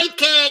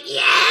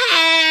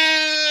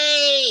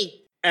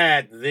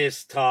At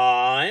this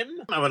time,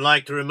 I would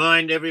like to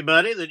remind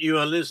everybody that you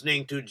are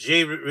listening to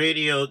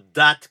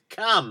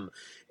jrootradio.com.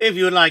 If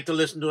you would like to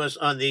listen to us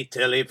on the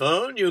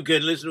telephone, you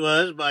can listen to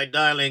us by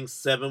dialing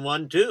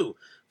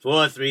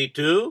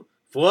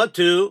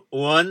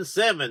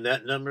 712-432-4217.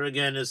 That number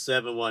again is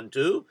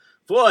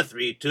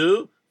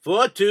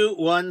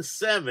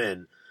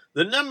 712-432-4217.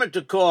 The number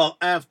to call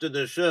after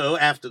the show,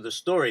 after the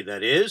story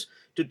that is,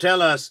 to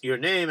tell us your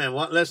name and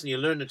what lesson you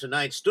learned in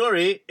tonight's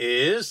story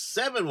is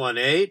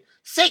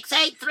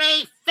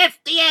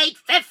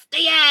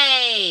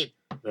 718-683-5858.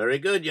 Very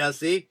good,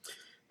 Yossi.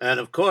 And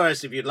of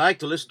course, if you'd like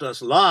to listen to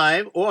us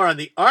live or on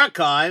the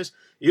archives,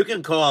 you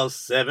can call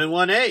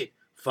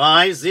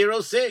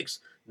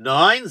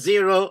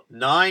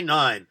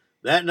 718-506-9099.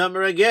 That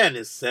number again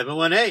is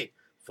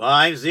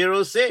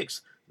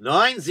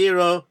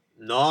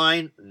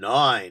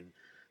 718-506-9099.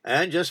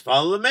 And just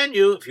follow the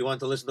menu if you want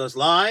to listen to us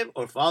live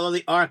or follow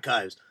the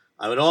archives.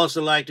 I would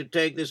also like to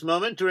take this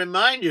moment to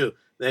remind you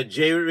that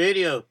J-Root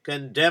Radio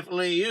can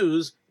definitely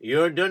use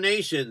your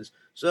donations.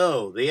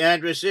 So the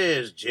address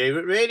is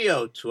J-Root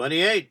Radio,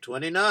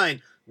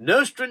 2829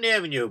 Nostrand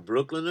Avenue,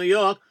 Brooklyn, New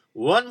York,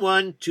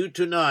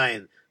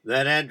 11229.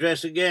 That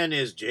address again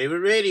is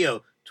J-Root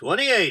Radio,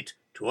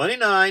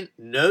 2829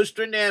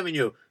 Nostrand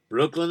Avenue,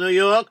 Brooklyn, New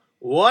York,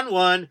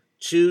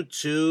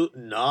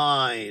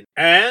 11229.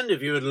 And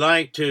if you would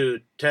like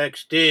to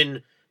text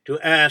in to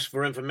ask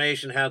for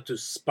information how to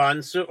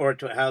sponsor or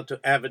how to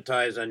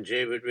advertise on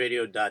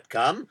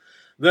jrootradio.com,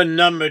 the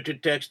number to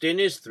text in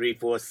is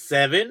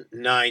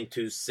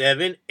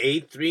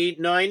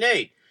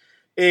 347-927-8398.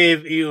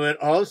 If you would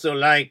also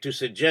like to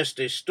suggest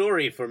a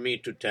story for me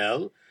to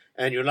tell,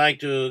 and you'd like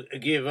to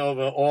give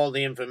over all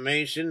the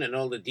information and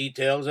all the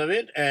details of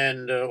it,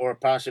 and or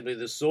possibly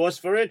the source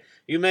for it,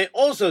 you may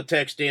also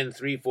text in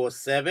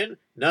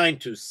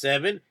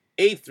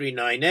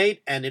 347-927-8398,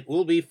 and it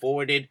will be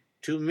forwarded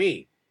to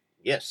me.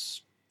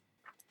 Yes.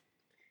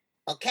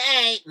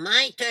 Okay,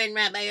 my turn,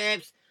 Rabbi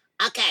Herbs.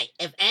 Okay,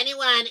 if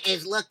anyone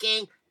is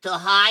looking to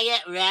hire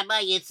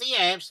Rabbi Yitzi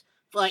Herbs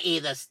for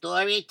either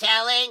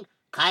storytelling,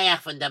 Kaya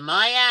from the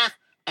Moyach,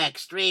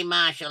 extreme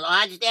martial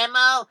arts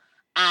demo,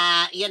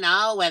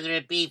 whether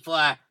it be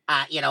for,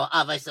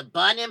 Avos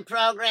Abundant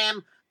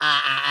program,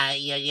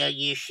 your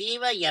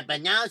yeshiva, your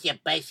banos, your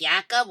Beis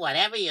Yaakov,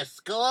 whatever, your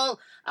school,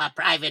 a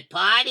private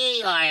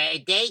party, or a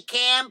day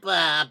camp,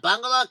 a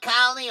bungalow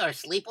colony, or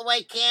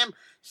sleepaway camp.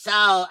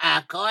 So,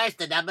 of course,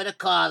 the number to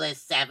call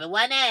is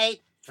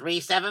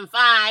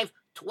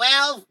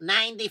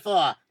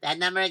 718-375-1294. That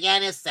number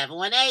again is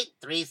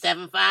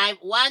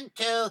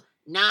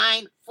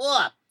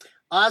 718-375-1294.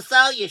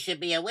 Also, you should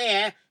be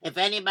aware, if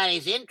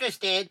anybody's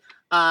interested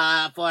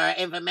for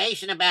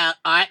information about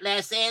art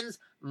lessons,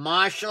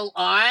 martial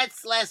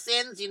arts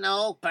lessons,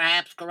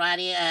 perhaps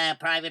karate,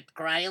 private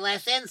karate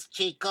lessons,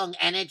 Qigong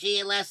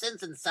energy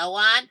lessons, and so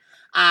on,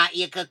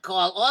 you could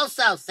call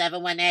also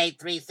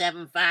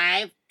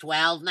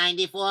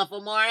 718-375-1294 for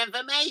more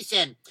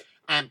information.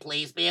 And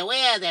please be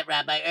aware that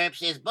Rabbi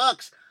Herbst's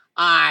books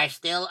are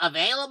still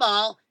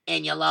available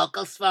in your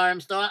local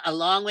Sforum store,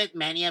 along with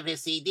many of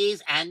his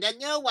CDs and a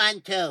new one,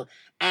 too.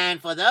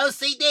 And for those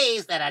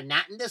CDs that are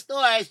not in the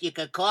stores, you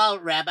could call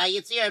Rabbi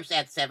Yitzi Herbst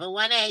at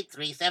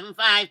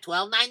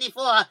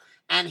 718-375-1294,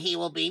 and he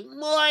will be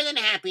more than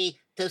happy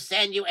to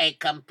send you a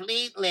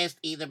complete list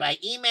either by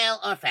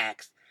email or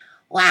fax.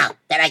 Wow,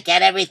 did I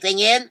get everything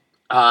in?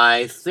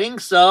 I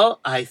think so.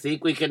 I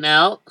think we can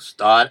now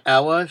start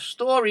our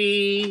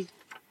story.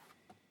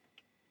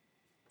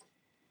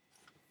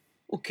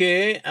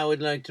 Okay, I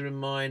would like to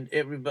remind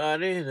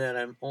everybody that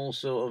I'm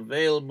also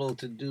available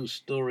to do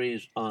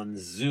stories on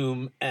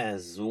Zoom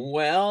as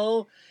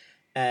well.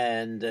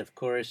 And, of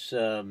course,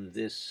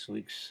 this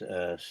week's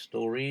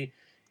story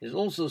is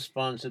also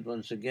sponsored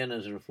once again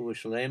as Refuah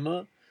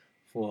Shlema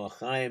for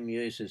Chaim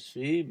Yosef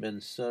Tzvi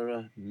Ben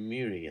Sarah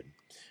Miriam.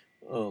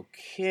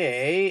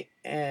 Okay,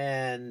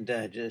 and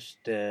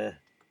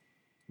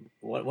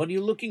what are you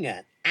looking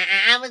at?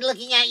 I was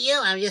looking at you.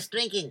 I was just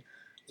thinking,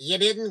 you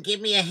didn't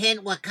give me a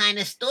hint what kind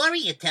of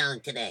story you're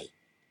telling today.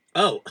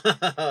 Oh,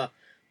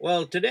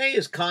 well, today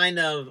is kind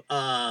of,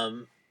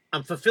 I'm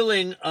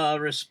fulfilling a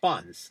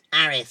response.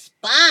 A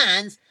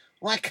response?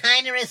 What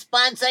kind of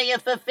response are you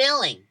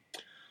fulfilling?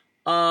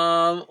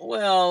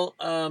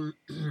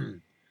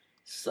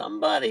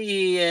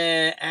 Somebody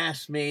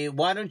asked me,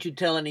 why don't you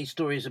tell any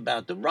stories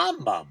about the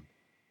Rambam?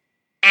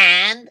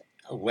 And?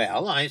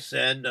 Well, I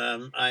said,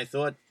 I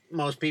thought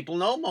most people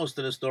know most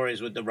of the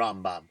stories with the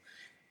Rambam.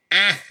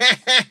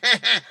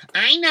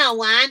 I know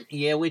one.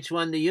 Yeah, which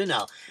one do you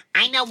know?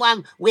 I know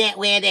one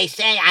where they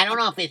say, I don't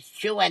know if it's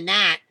true or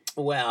not.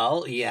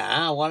 Well,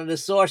 yeah, one of the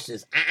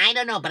sources. I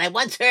don't know, but I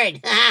once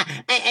heard.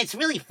 It's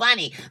really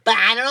funny, but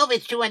I don't know if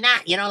it's true or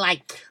not.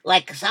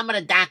 Like some of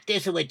the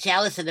doctors who were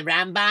jealous of the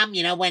Rambam,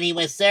 when he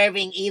was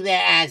serving either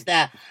as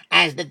the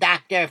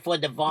doctor for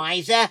the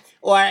Weiser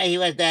or he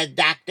was the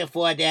doctor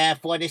for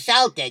the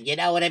Sultan. You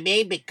know what I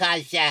mean?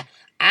 Because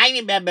I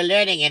remember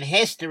learning in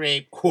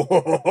history.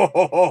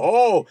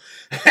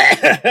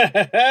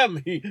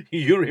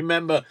 You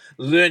remember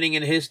learning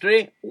in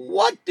history?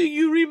 What do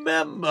you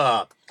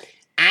remember?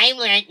 I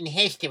learned in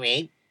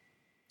history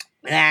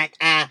that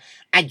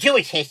a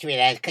Jewish history,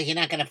 that is, because you're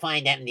not going to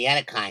find that in the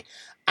other kind.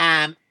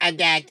 That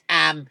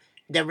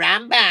the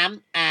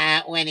Rambam,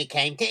 when he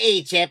came to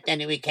Egypt and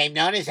he became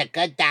known as a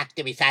good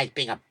doctor, besides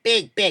being a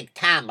big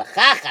Talmud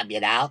Chacham,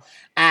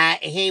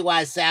 he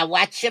was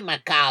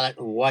whatchamacallit,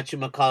 what?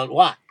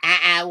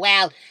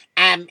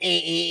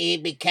 He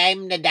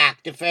became the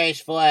doctor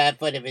first for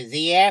the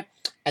vizier,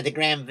 the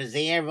Grand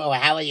Vizier, or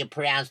how will you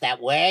pronounce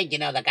that word? You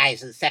know, the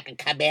guy's in second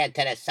command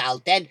to the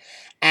Sultan.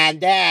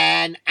 And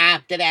then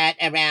after that,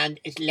 around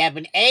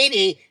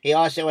 1180, he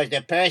also was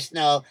the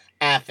personal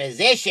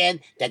physician,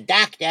 the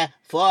doctor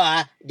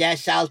for the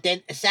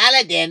Sultan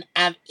Saladin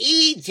of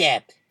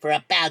Egypt for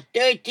about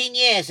 13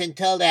 years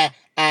until the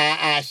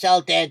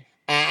Sultan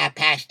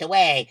passed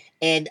away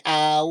in,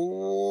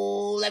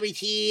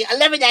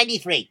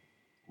 1193.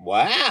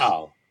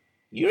 Wow,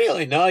 you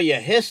really know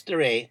your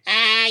history.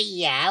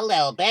 Yeah, a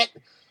little bit.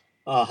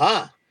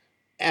 Uh-huh.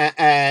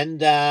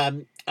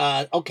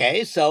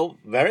 Okay, so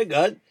very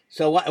good.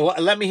 So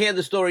let me hear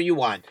the story you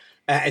want.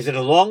 Is it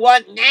a long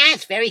one? Nah,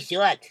 it's very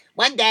short.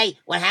 One day,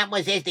 what happened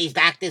was these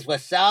doctors were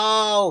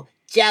so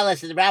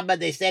jealous of the Rambam,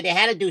 they said they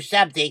had to do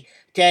something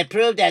to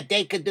prove that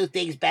they could do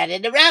things better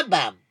than the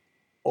Rambam.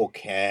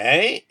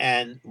 Okay,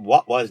 and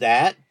what was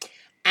that?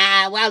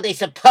 They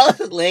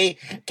supposedly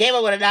came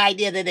up with an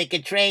idea that they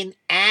could train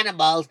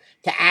animals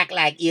to act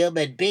like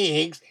human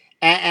beings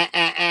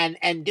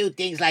and do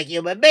things like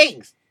human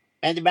beings.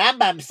 And the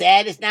Rambam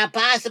said it's not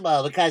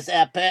possible because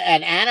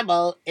an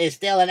animal is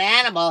still an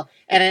animal,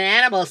 and an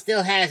animal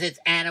still has its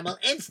animal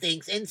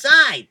instincts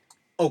inside.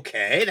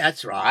 Okay,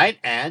 that's right.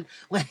 And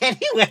Well,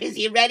 anyways,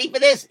 you ready for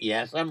this?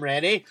 yes, I'm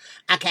ready.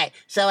 Okay,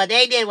 so what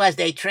they did was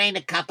they trained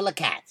a couple of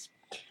cats.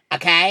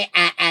 Okay,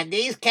 and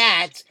these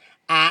cats,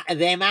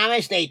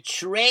 they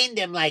trained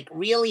them like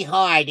really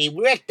hard. They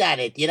worked on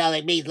it. You know,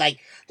 that means like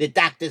the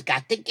doctors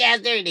got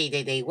together and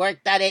they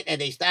worked on it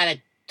and they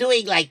started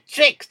doing like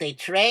tricks. They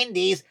trained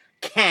these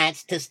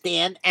cats to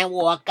stand and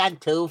walk on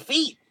 2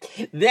 feet.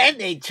 Then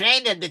they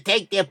trained them to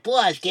take their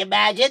paws. Can you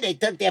imagine? They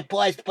took their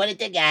paws, put it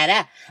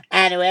together,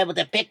 and they were able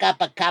to pick up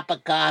a cup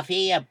of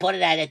coffee and put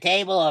it on the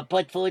table or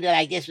put food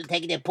like this with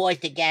taking their paws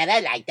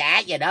together like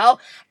that,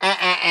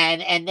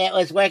 and it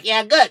was working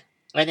out good.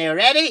 When they were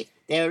ready,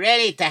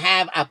 to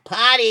have a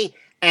party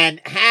and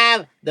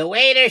have the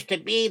waiters to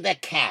be the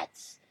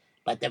cats.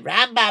 But the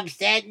Rambam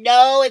said,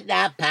 no, it's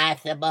not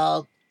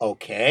possible.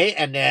 Okay,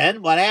 and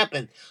then what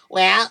happened?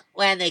 Well,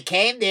 when they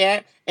came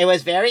there, it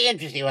was very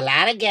interesting. A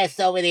lot of guests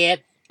over there,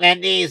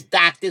 and these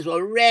doctors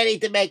were ready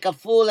to make a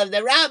fool of the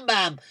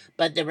Rambam.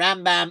 But the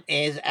Rambam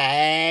is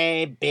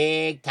a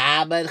big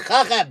Talmud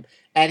Chacham,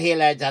 and he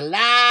learns a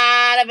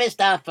lot of his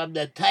stuff from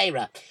the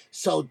Torah.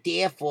 So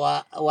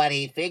therefore, what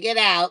he figured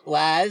out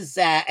was,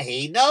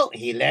 he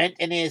learned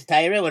in his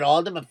Torah with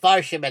all the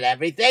Mefarshim and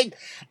everything.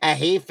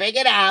 He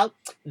figured out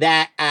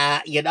that,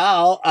 a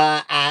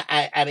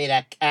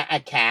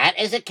cat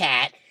is a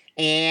cat,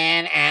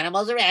 and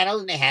animals are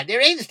animals, and they have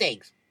their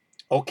instincts.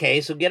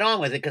 Okay, so get on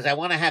with it, because I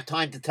want to have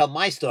time to tell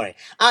my story.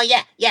 Oh,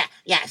 yeah.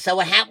 So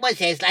what happened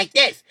was it's like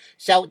this.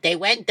 So they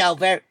went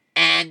over,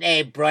 and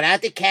they brought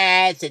out the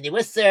cats, and they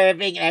were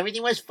serving, and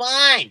everything was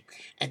fine.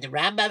 And the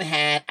Rambam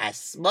had a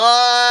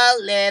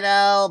small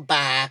little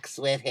box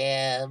with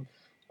him.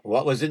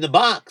 What was in the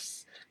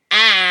box?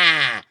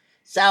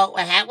 So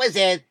what happened was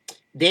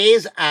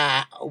these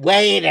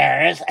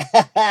waiters,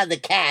 the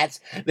cats,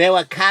 they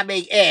were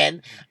coming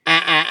in,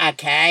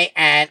 okay,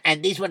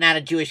 and these were not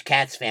a Jewish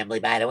cats family,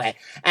 by the way.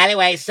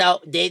 Anyway, so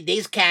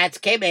these cats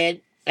came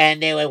in,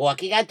 and they were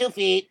walking on 2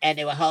 feet, and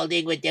they were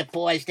holding with their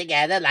paws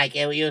together, like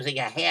they were using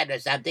a hand or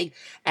something,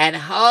 and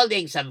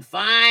holding some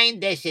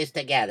fine dishes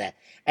together,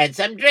 and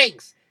some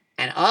drinks.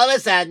 And all of a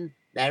sudden,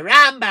 the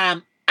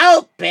Rambam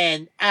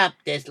opened up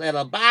this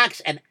little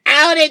box, and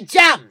out it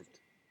jumped.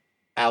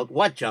 Out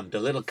what jumped? A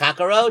little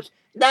cockroach?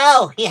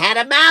 No, he had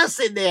a mouse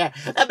in there.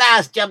 The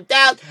mouse jumped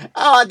out.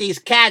 Oh, these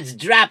cats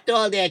dropped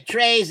all their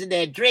trays and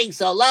their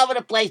drinks all over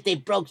the place. They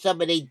broke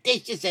some of the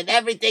dishes and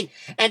everything,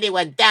 and they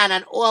went down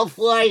on all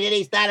floors, and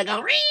they started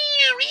going,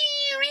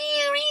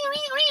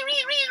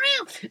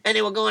 and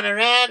they were going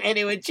around, and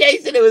they were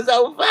chasing. It was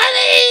so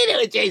funny. They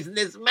were chasing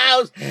this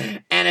mouse.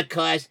 And, of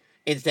course,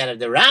 instead of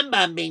the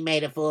Rambam being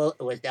made a fool,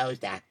 it was those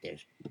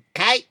doctors.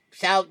 Okay?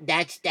 So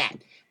that's that.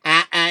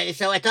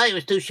 So I told you it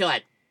was too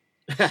short.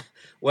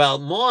 Well,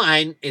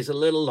 mine is a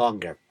little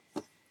longer.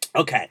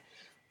 Okay.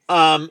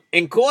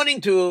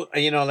 According to,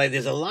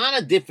 there's a lot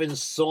of different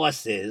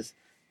sources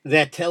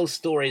that tell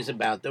stories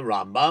about the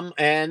Rambam.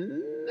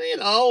 And,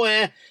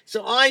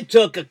 so I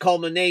took a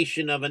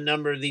culmination of a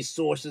number of these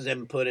sources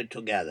and put it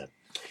together.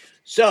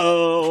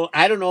 So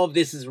I don't know if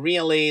this is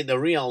really the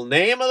real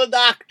name of the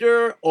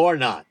doctor or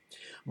not.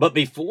 But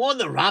before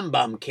the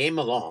Rambam came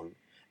along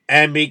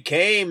and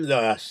became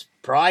the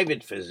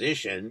private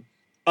physician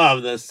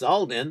of the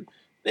Sultan,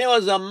 there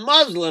was a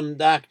Muslim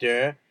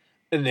doctor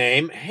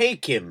named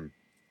Hakim.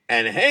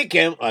 And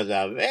Hakim was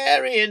a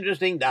very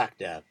interesting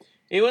doctor.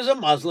 He was a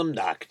Muslim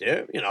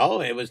doctor.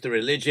 It was the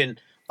religion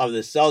of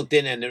the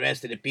Sultan and the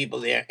rest of the people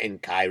there in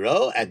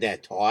Cairo at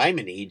that time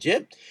in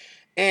Egypt.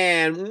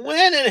 And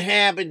when it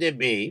happened to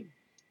be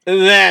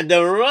that the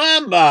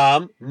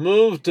Rambam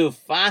moved to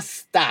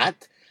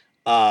Fastat,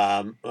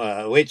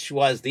 which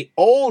was the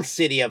old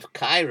city of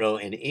Cairo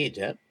in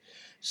Egypt,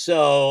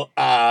 so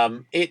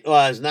it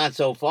was not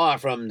so far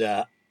from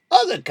the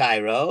other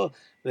Cairo,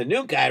 the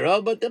new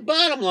Cairo, but the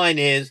bottom line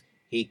is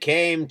he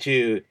came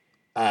to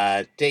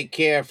take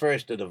care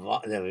first of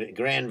the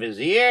Grand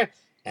Vizier,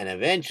 and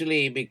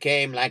eventually he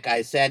became, like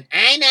I said,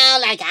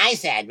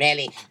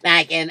 really.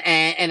 Like in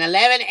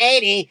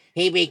 1180,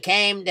 he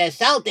became the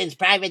Sultan's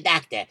private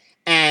doctor.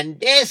 And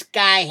this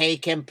guy,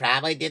 Hakim,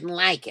 probably didn't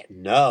like it.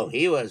 No,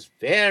 he was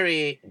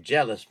very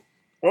jealous.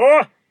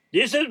 Oh,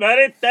 this is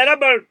very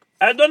terrible.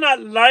 I do not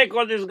like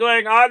what is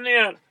going on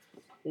here.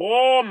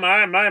 Oh,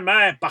 my.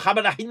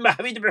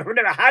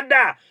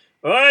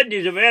 Oh,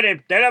 this is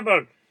very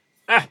terrible.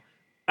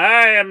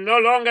 I am no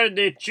longer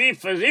the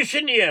chief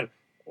physician here.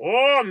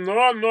 Oh,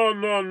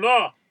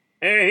 no.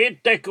 He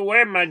take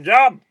away my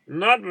job.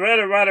 Not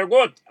very, very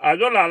good. I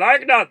do not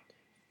like that.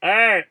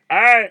 I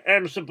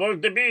am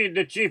supposed to be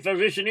the chief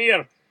physician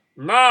here.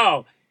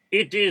 Now,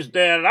 it is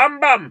the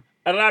Rambam,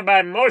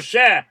 Rabbi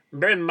Moshe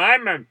ben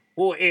Maimon,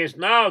 who is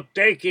now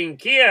taking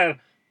care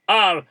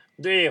of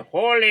the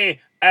holy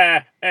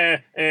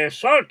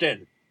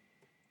Sultan.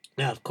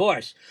 Now, of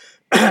course,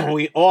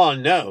 we all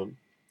know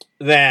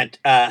that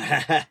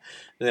the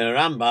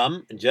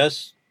Rambam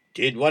just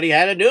did what he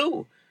had to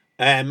do.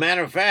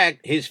 Matter of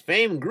fact, his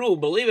fame grew,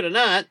 believe it or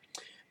not,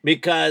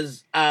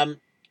 because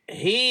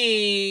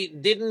he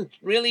didn't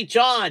really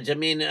charge. I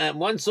mean,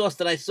 one source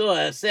that I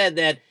saw said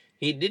that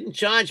he didn't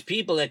charge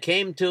people that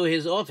came to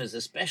his office,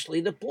 especially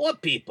the poor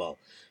people.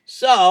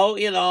 So,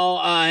 he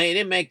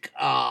didn't make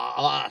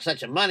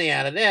such a money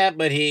out of that,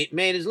 but he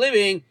made his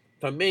living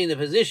from being the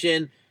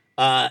physician,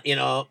 by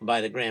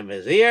the Grand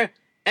Vizier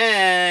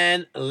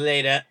and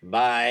later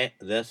by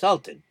the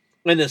Sultan.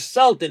 When the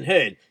Sultan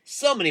heard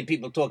so many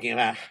people talking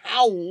about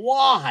how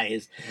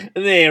wise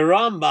the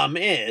Rambam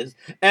is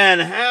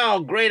and how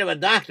great of a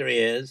doctor he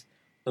is,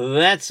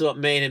 that's what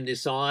made him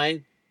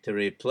decide to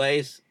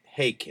replace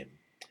Hakim.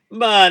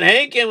 But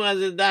Hakim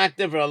was a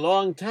doctor for a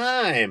long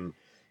time.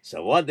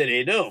 So what did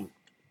he do?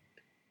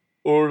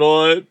 All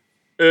right,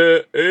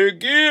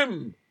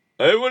 Hakim,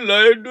 I would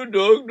like to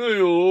talk to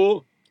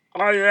you.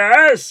 Oh,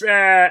 yes,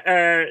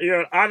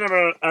 Your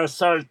Honorable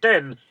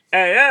Sultan.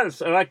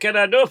 Yes, what can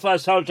I do for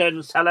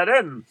Sultan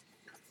Saladin?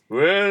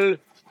 Well,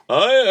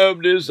 I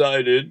have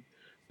decided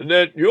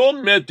that your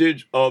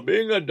method of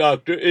being a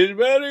doctor is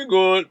very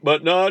good,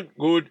 but not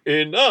good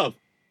enough.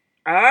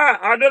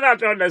 I do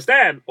not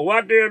understand.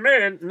 What do you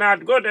mean,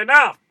 not good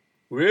enough?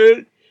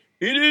 Well,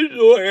 it is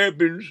so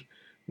happens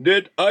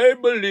that I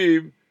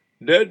believe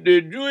that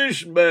the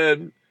Jewish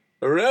man,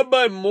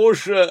 Rabbi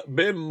Moshe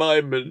ben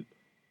Maimon,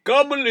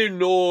 commonly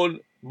known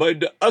by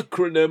the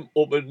acronym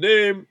of a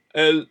name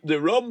as the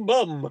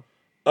Rambam,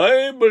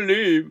 I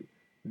believe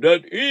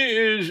that he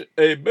is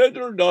a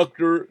better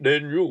doctor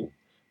than you.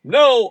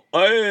 Now,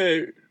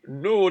 I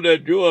know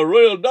that you are a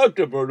royal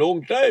doctor for a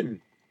long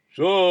time,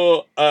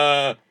 so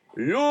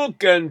you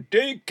can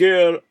take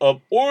care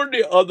of all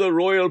the other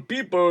royal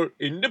people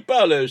in the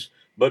palace,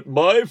 but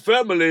my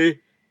family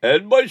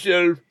and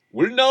myself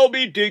will now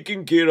be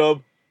taken care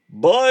of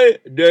by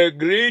the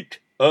great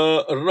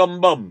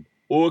Rambam.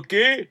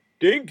 Okay?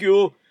 Thank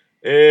you.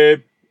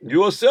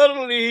 Your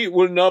salary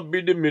will not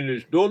be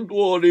diminished. Don't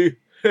worry.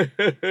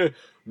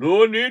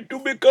 No need to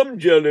become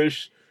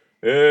jealous.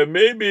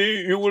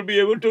 Maybe you will be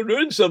able to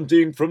learn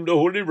something from the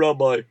Holy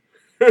Rabbi.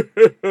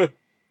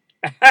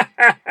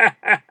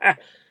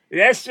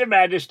 Yes, Your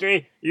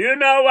Majesty. You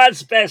know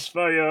what's best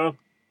for you.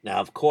 Now,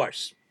 of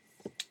course,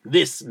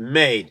 this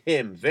made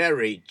him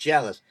very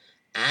jealous.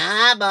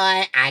 Ah,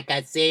 boy, I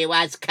could see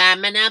what's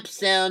coming up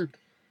soon.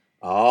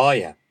 Oh,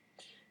 yeah.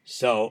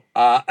 So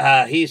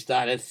he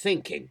started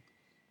thinking.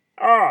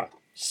 Oh,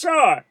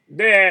 so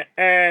the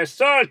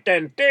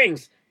Sultan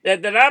thinks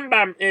that the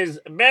Rambam is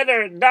a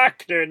better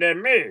doctor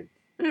than me.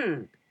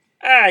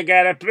 I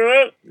gotta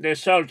prove the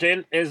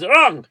Sultan is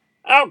wrong.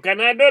 How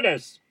can I do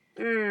this?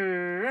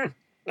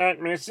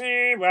 Let me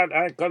see what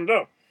I can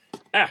do.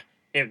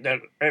 If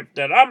the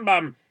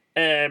Rambam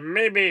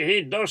maybe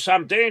he does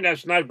something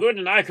that's not good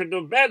and I could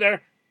do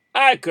better,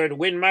 I could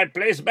win my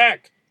place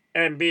back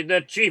and be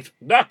the chief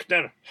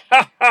doctor.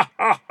 Ha ha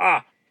ha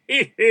ha!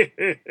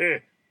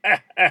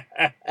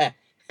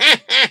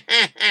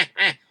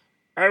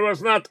 I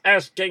was not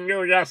asking you,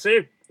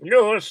 Yossi.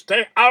 You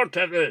stay out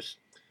of this.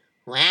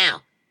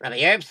 Wow, Rabbi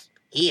Herbst,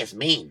 he is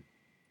mean.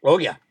 Oh,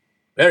 yeah,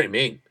 very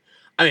mean.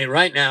 I mean,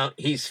 right now,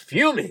 he's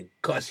fuming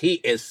because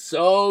he is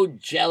so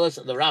jealous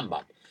of the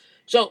Rambam.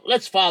 So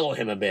let's follow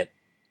him a bit.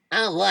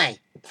 Oh, boy.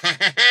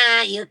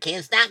 You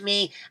can't stop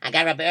me. I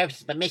got Rabbi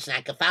Herbst's permission.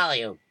 I can follow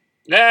you.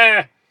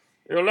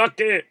 You're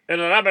lucky. In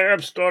a Rabbi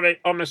Erb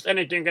story, almost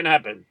anything can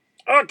happen.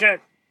 Okay.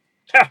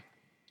 Ha.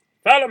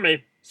 Follow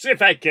me. See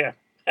if I care.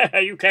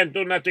 You can't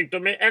do nothing to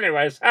me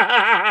anyways.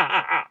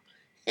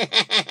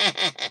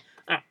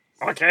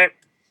 Okay.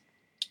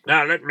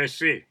 Now let me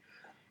see.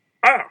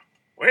 Ah,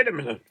 wait a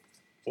minute.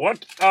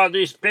 What are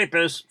these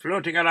papers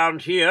floating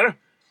around here?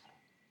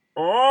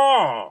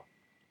 Oh,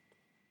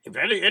 a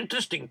very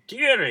interesting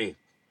theory.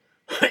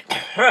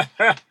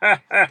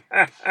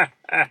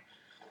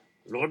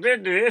 Look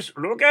at this.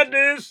 Look at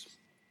this.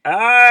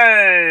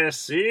 I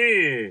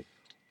see.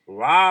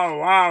 Wow,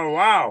 wow,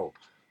 wow.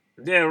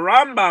 The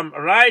Rambam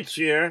writes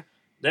here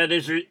that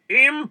it is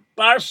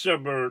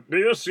impossible. Do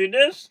you see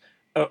this?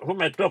 Who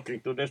am I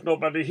talking to? There's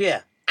nobody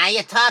here. Are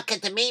you talking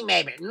to me,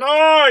 maybe?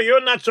 No,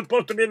 you're not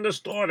supposed to be in the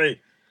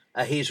story.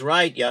 He's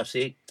right,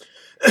 Yossi.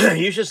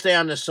 You should stay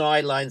on the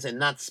sidelines and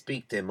not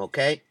speak to him,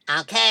 okay?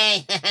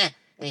 Okay.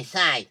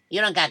 Besides,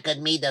 you don't got good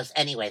midos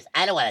anyways.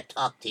 I don't want to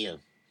talk to you.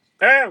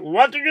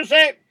 What did you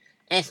say?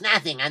 It's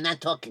nothing. I'm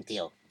not talking to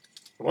you.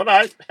 All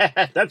right.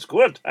 That's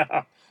good.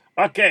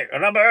 Okay,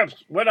 Rabbi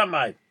Ernst, where am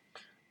I?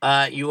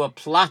 You were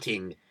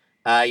plotting.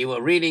 You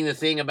were reading the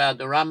thing about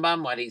the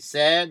Rambam, what he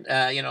said,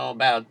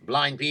 about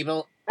blind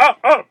people.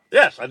 Oh,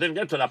 yes, I didn't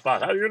get to that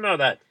part. How do you know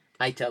that?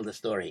 I tell the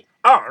story.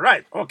 Oh,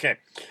 right, okay.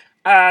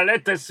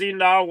 Let us see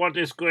now what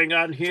is going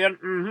on here.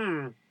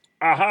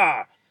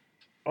 Aha.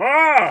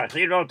 Oh,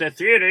 he wrote a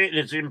theory.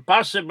 It's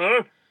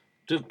impossible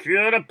to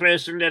cure a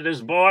person that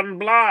is born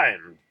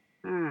blind.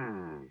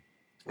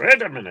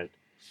 Wait a minute.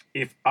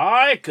 If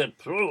I could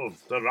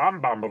prove the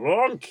Rambam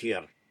wrong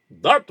here,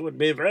 that would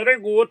be very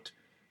good.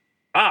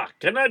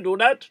 Can I do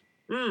that?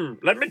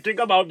 Let me think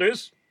about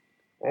this.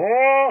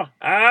 Have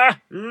I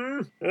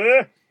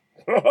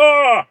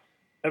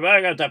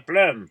got a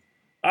plan?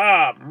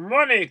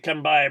 Money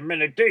can buy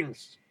many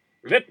things.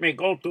 Let me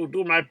go to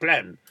do my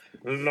plan.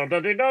 And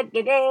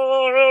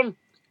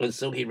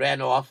so he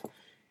ran off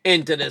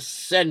into the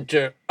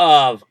center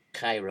of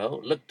Cairo,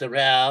 looked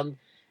around,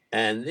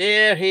 and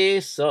there he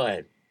saw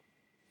it.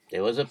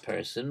 There was a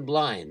person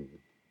blind.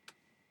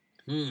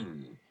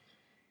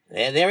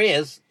 There he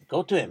is.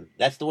 Go to him.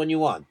 That's the one you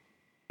want.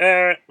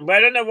 Why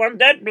don't I want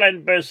that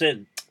blind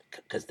person?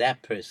 Because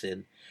that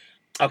person...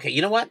 Okay,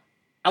 you know what?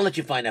 I'll let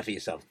you find out for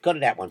yourself. Go to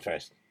that one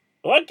first.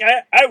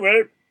 Okay, I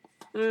will.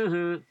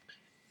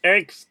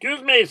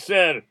 Excuse me,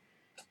 sir.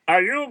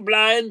 Are you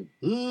blind?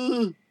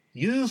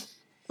 Yes,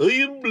 I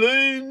am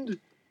blind.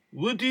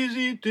 What is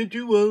it that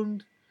you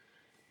want?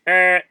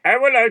 I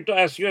would like to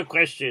ask you a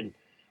question.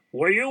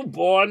 Were you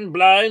born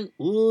blind?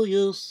 Oh,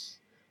 yes.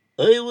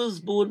 I was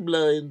born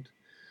blind.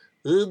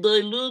 And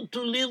I learned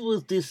to live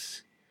with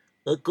this.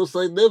 Because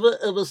I never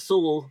ever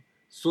saw.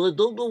 So I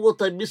don't know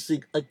what I'm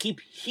missing. I keep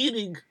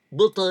hearing,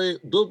 but I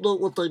don't know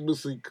what I'm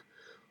missing.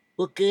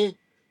 Okay?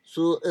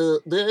 So,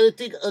 there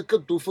anything I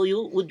can do for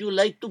you? Would you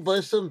like to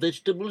buy some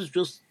vegetables?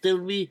 Just tell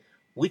me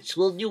which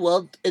one you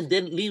want and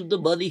then leave the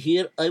money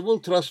here. I will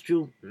trust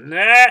you.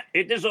 Nah,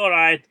 it is all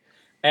right.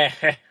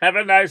 Have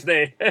a nice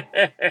day.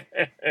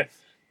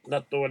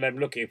 Not the one I'm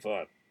looking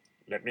for.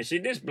 Let me see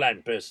this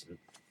blind person.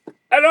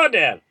 Hello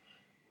there.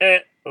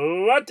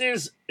 What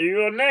is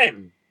your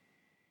name?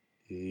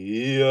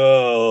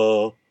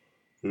 Yeah,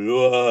 you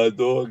are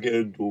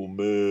talking to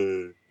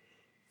me.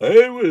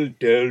 I will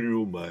tell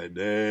you my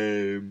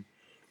name.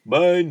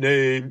 My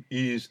name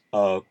is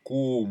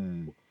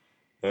Akum.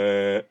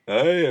 I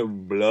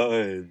am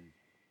blind.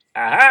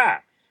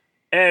 Aha!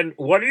 And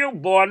were you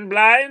born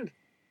blind?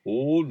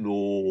 Oh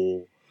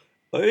no,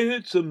 I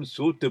had some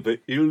sort of an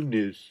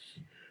illness.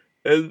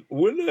 And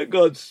when I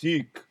got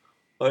sick,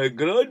 I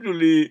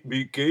gradually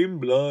became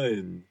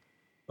blind.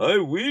 I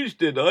wish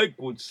that I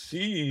could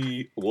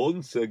see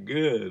once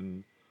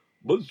again,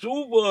 but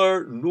so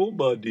far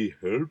nobody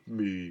helped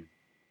me.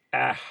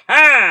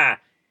 Aha!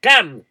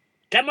 Come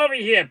over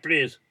here,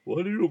 please.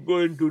 What are you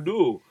going to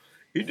do?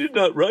 He did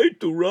not write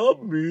to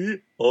rob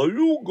me. Are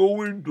you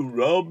going to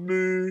rob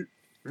me?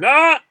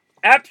 No,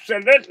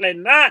 absolutely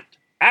not.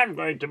 I'm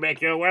going to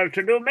make you a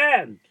well-to-do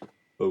man.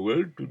 A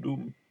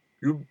well-to-do...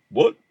 You...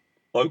 What?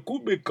 I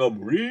could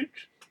become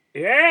rich?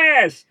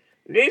 Yes,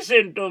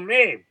 listen to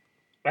me.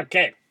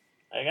 Okay,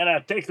 I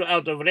gotta take you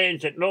out of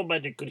range that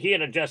nobody could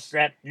hear, just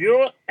that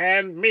you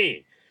and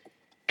me.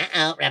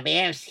 Uh-oh, Rabbi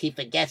Ernst, he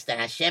forgets that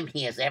Hashem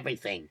hears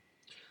everything.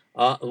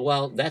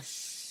 Well,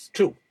 that's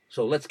true.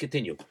 So let's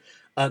continue.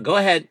 Go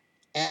ahead.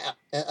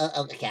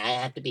 Okay, I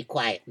have to be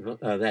quiet.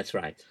 That's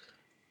right.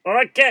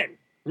 Okay,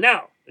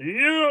 now,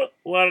 you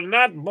were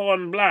not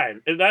born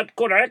blind, is that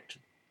correct?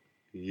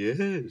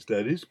 Yes,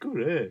 that is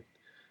correct.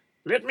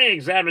 Let me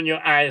examine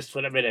your eyes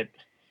for a minute.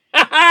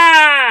 Ha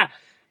ha!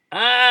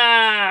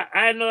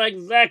 I know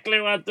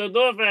exactly what to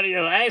do for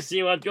you. I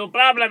see what your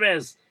problem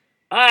is.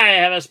 I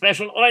have a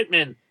special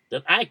ointment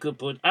that I could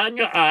put on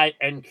your eye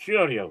and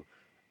cure you.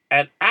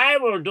 And I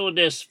will do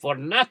this for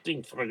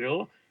nothing for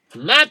you.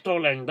 Not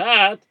only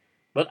that,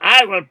 but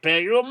I will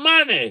pay you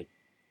money.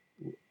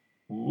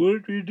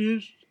 What it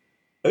is?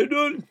 I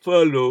don't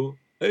follow.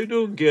 I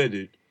don't get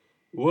it.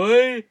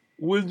 Why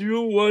would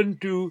you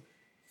want to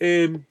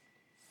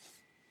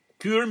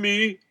cure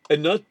me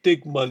and not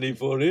take money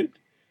for it?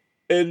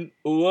 And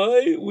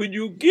why would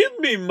you give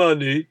me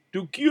money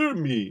to cure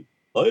me?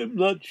 I'm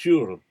not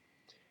sure.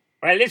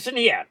 Well, listen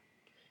here.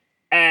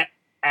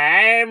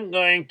 I'm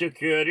going to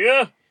cure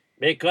you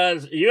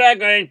because you are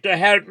going to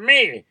help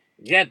me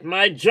get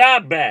my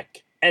job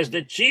back as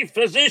the chief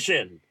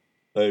physician.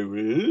 I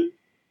will?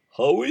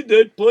 How is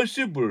that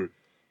possible?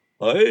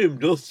 I am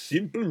just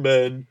simple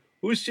man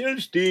who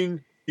sells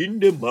things in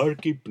the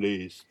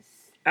marketplace.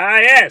 Ah,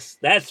 yes,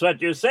 that's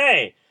what you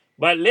say.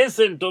 But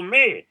listen to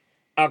me.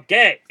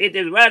 Okay, it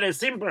is very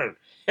simple.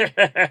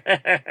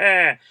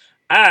 I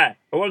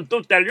want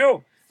to tell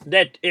you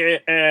that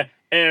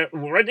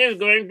what is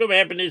going to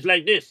happen is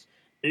like this.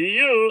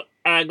 You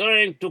are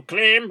going to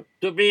claim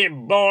to be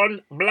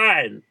born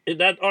blind. Is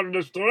that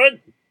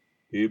understood?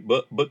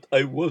 But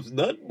I was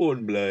not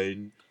born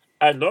blind.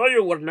 I know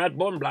you were not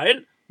born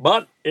blind,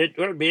 but it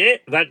will be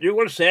that you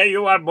will say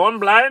you are born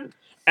blind,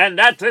 and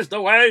that is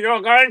the way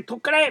you're going to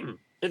claim.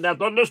 Is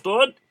that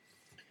understood?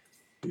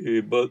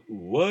 But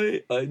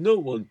why I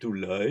don't want to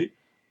lie?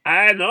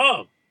 I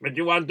know, but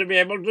you want to be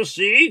able to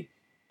see?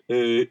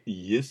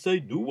 Yes, I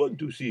do want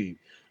to see.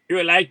 You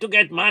would like to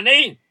get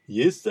money?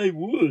 Yes, I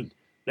would.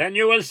 Then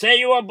you will say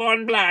you were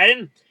born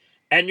blind,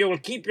 and you will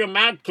keep your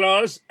mouth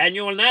closed, and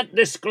you will not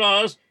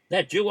disclose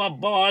that you were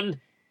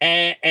born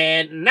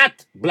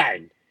not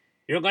blind.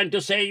 You're going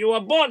to say you were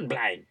born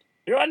blind.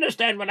 You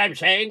understand what I'm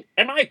saying?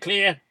 Am I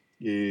clear?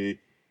 I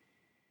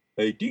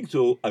think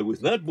so. I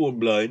was not born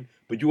blind,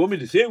 but you want me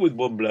to say I was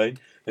born blind,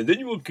 and then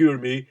you will cure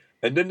me,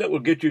 and then that will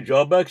get your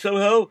job back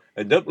somehow,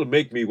 and that will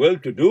make me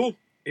well-to-do?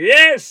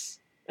 Yes,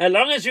 as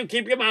long as you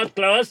keep your mouth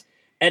closed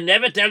and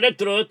never tell the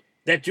truth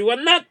that you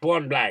were not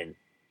born blind.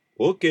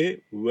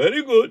 Okay,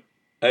 very good.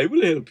 I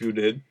will help you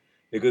then,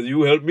 because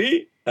you help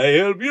me, I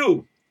help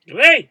you.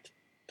 Great.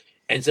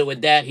 And so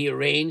with that, he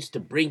arranged to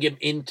bring him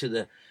into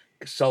the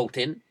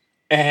Sultan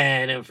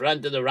and in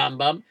front of the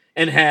Rambam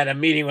and had a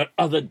meeting with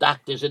other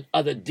doctors and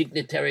other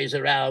dignitaries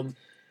around.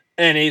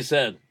 And he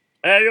said,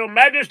 Your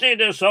Majesty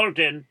the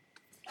Sultan,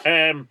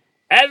 as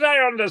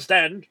I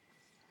understand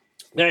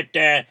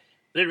that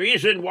the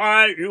reason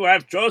why you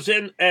have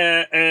chosen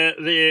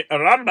the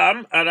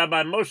Rambam,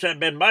 Rabbi Moshe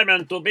ben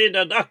Maimon, to be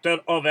the doctor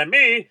over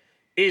me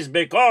is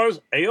because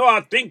you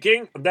are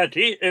thinking that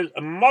he is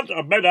much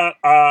better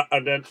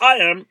than I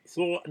am,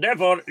 so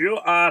therefore you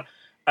are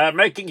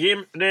making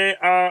him the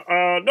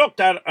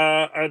doctor,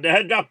 the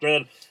head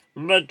doctor.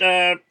 But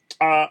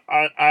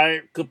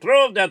I could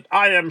prove that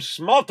I am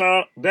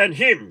smarter than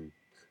him.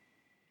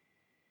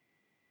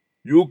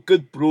 You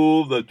could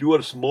prove that you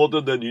are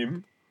smarter than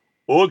him?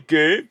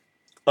 Okay,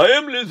 I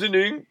am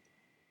listening.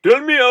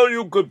 Tell me how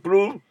you could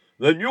prove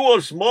that you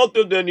are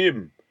smarter than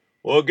him,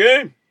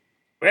 okay?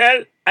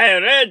 Well, I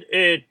read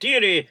a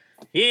theory.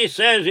 He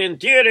says in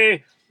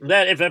theory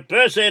that if a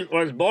person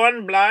was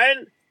born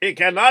blind, he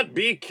cannot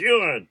be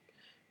cured.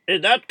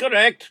 Is that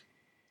correct?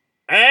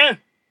 Eh?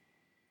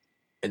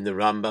 and the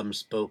Rambam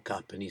spoke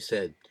up and he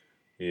said,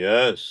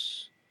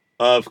 Yes,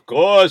 of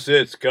course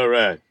it's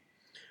correct.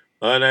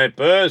 When a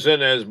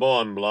person is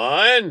born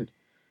blind,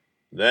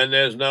 then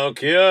there's no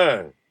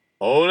cure.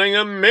 Only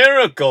a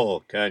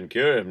miracle can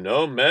cure him,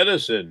 no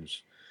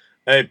medicines.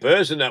 A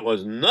person that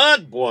was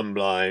not born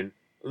blind,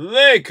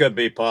 they could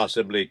be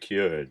possibly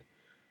cured.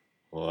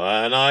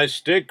 And I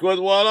stick with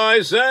what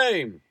I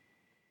say.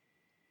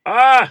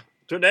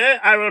 Today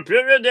I will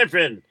prove you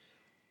different.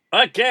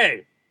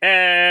 Okay,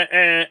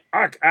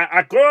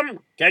 Akum,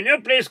 can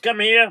you please come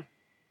here?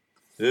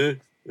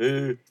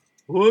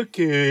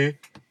 Okay,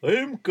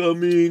 I'm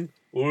coming.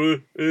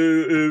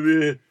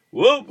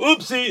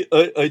 Oopsie,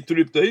 I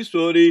tripped. I'm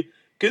sorry.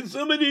 Can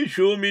somebody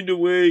show me the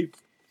way?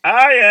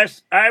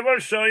 Yes, I will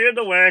show you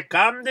the way.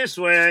 Come this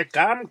way.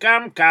 Come.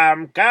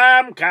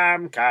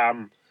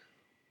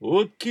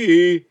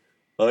 Okay,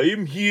 I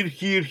am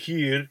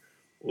here.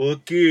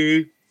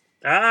 Okay.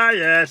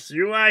 Yes,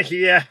 you are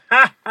here.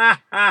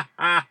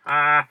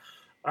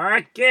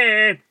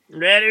 Okay,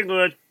 very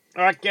good.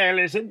 Okay,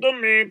 listen to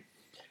me.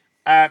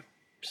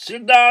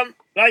 Sit down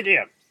right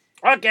here.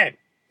 Okay,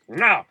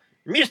 now,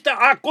 Mr.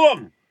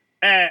 Akum,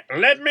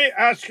 let me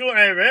ask you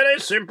a very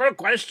simple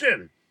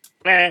question.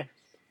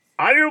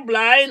 Are you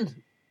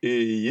blind?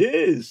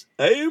 Yes,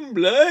 I am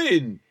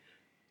blind.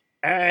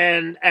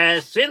 And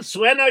since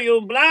when are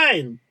you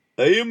blind?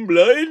 I am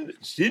blind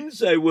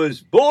since I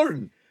was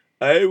born.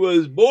 I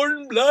was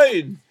born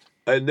blind.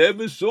 I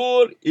never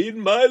saw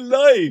in my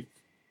life.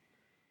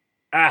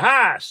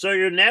 Aha, so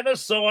you never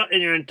saw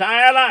in your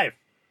entire life.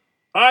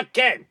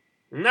 Okay,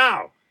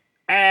 now,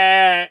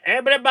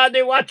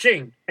 everybody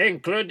watching,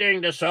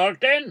 including the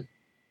Sultan?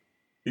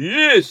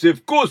 Yes,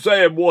 of course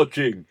I am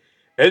watching.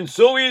 And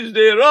so is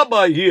the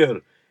rabbi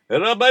here.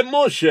 Rabbi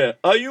Moshe,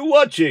 are you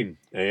watching?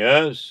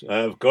 Yes,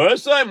 of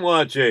course I'm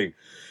watching.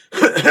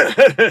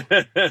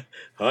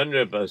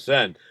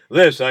 100%.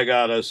 This I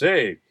gotta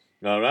see.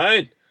 All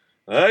right?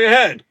 Go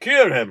ahead,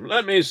 cure him.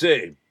 Let me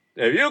see.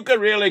 If you can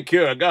really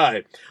cure a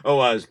guy who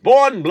was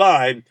born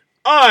blind,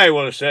 I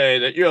will say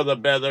that you're the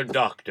better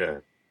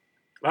doctor.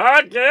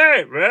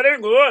 Okay, very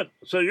good.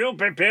 So you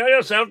prepare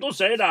yourself to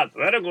say that.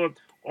 Very good.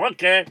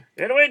 Okay,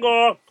 here we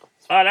go.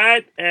 All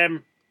right.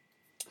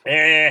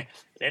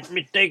 Let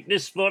me take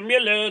this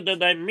formula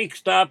that I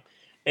mixed up.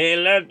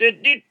 Okay,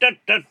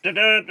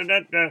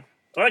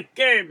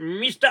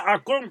 Mr.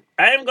 Akum,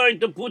 I am going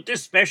to put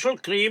this special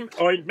cream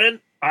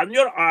ointment on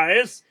your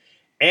eyes,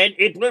 and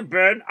it will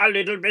burn a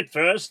little bit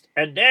first,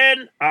 and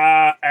then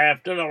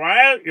after a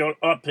while you'll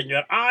open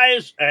your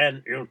eyes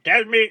and you'll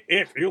tell me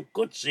if you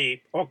could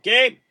see.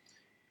 Okay?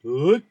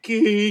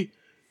 Okay,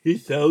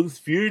 it sounds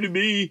fair to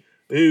me.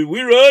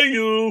 Where are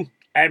you?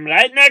 I'm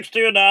right next to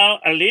you now.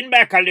 I'll lean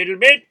back a little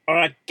bit.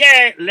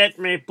 Okay, let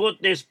me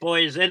put this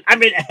poison.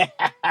 Did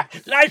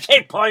I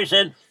say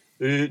poison?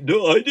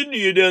 No, I didn't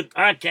hear that.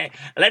 Okay,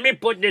 let me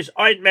put this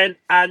ointment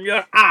on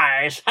your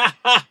eyes.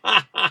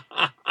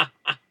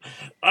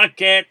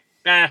 Okay,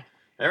 here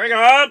we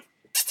go.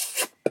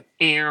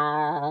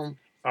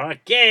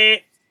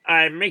 Okay,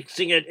 I'm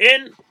mixing it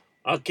in.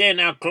 Okay,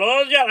 now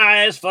close your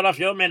eyes for a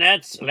few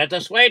minutes. Let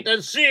us wait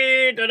and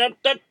see.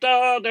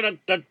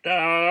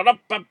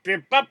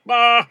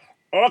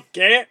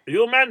 Okay,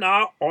 you may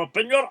now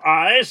open your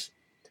eyes.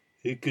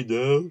 I can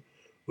now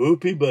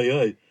open my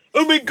eyes.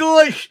 Oh my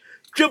gosh!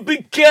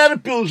 Jumping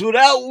caterpillars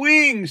without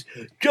wings!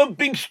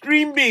 Jumping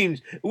stream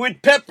beans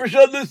with peppers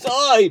on the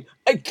side!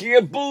 I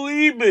can't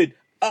believe it!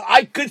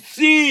 I could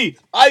see!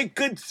 I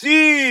could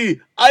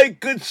see! I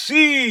could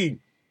see!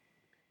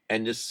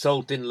 And the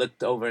Sultan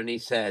looked over and he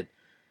said,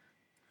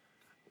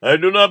 I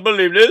do not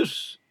believe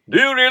this. Do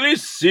you really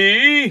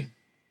see?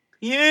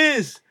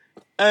 Yes,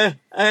 I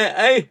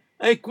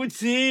could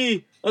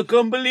see. I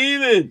can't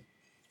believe it.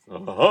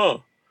 Uh-huh.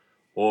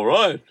 All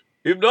right.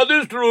 If that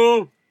is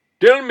true,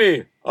 tell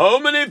me, how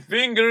many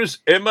fingers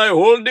am I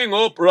holding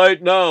up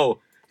right now?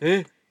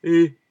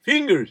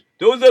 Fingers.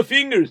 Those are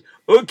fingers.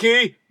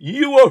 Okay,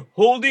 you are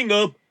holding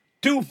up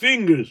 2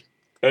 fingers.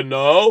 And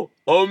now,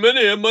 how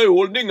many am I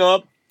holding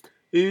up?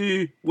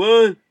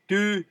 1,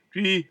 2,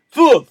 3,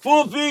 4.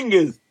 4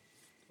 fingers.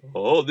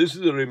 Oh, this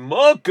is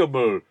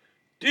remarkable.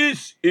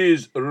 This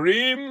is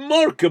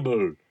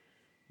remarkable.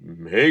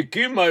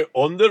 Hakim, I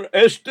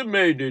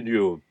underestimated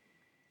you.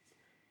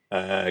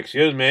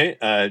 Excuse me,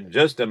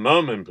 just a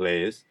moment,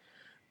 please.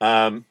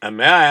 May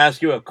I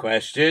ask you a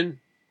question?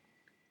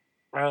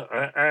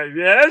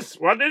 Yes,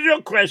 what is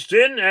your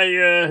question?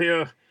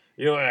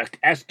 You're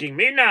asking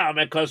me now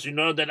because you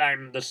know that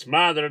I'm the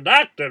smarter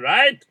doctor,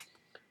 right?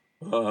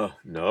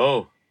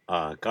 No,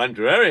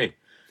 contrary.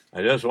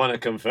 I just want to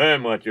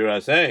confirm what you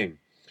are saying.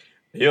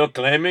 You're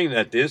claiming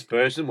that this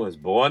person was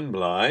born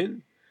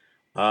blind?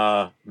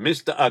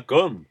 Mr.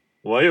 Akum,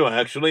 were you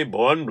actually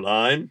born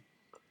blind?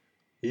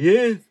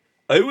 Yes,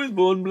 I was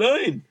born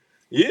blind.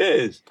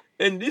 Yes,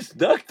 and this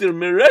doctor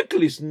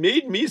miraculously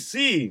made me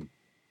see.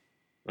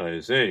 I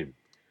see.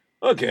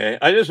 Okay,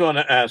 I just want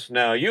to ask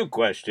now you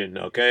question,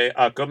 okay?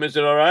 Akum, is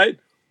it all right?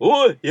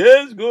 Oh,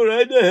 yes, go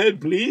right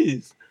ahead,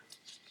 please.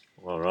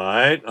 All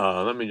right,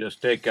 let me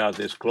just take out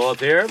this cloth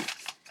here.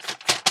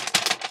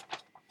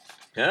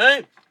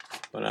 Okay,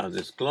 put out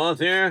this cloth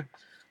here.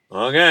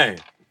 Okay,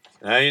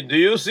 do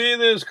you see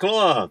this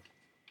cloth?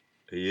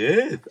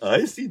 Yes,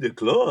 I see the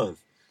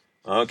cloth.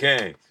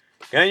 Okay,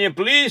 can you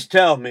please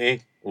tell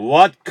me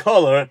what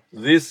color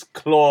this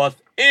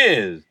cloth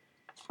is?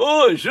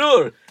 Oh,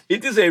 sure,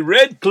 it is a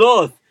red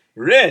cloth.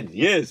 Red,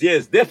 yes,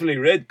 definitely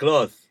red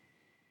cloth.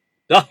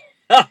 What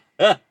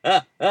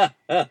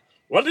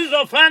is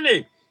so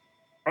funny?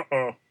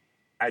 Uh-oh,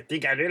 I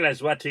think I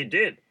realized what he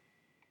did.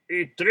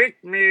 He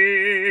tricked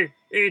me.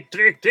 He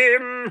tricked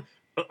him.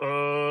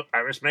 Uh-oh,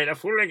 I was made a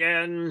fool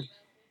again.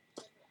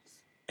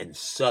 And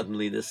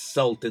suddenly the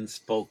Sultan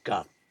spoke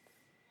up.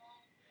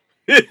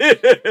 You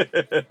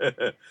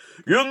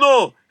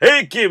know,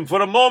 Hakim,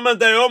 for a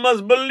moment I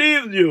almost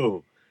believed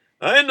you.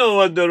 I know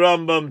what the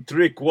Rambam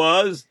trick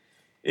was.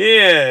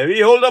 Yeah, we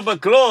hold up a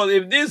cloth.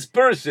 If this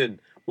person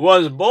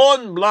was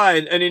born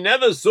blind and he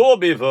never saw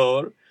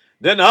before,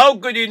 then how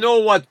could he know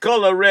what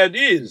color red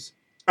is?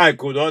 I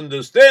could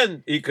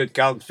understand he could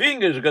count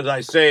fingers because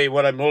I say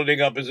what I'm holding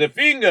up is a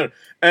finger,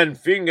 and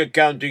finger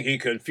counting he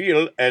can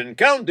feel and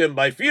count them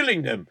by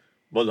feeling them.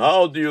 But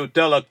how do you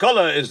tell a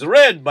color is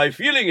red by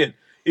feeling it?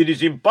 It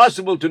is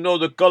impossible to know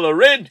the color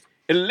red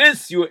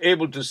unless you're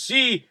able to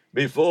see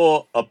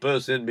before a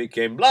person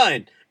became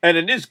blind. And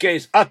in this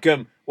case,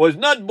 Akum was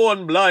not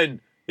born blind.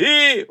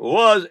 He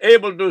was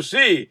able to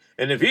see.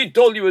 And if he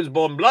told you he was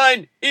born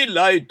blind, he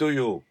lied to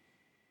you.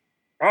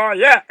 Oh,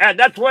 yeah,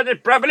 that's what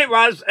it probably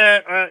was.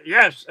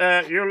 Yes,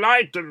 you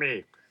lied to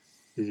me.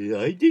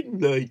 I didn't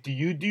lie to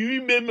you. Do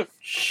you remember?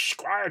 Shh,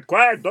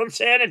 quiet. Don't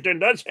say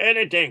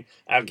anything.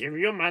 I'll give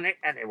you money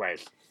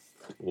anyways.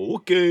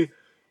 Okay.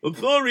 I'm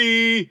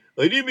sorry.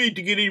 I didn't mean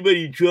to get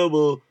anybody in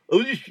trouble. I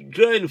was just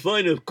trying to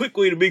find a quick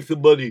way to make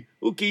some money.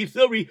 Okay,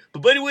 sorry.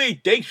 But by the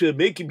way, thanks for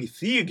making me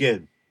see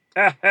again.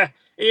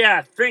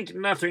 Yeah, think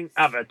nothing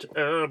of it.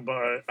 Oh,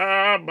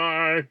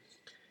 boy.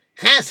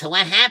 So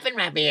what happened,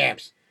 Rabbi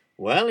Herbs?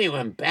 Well, he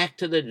went back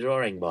to the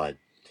drawing board.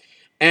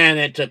 And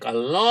it took a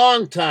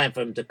long time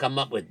for him to come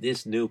up with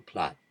this new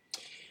plot.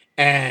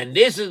 And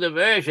this is the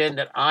version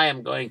that I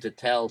am going to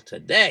tell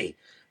today,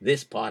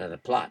 this part of the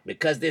plot,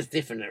 because there's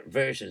different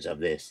versions of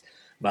this.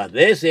 But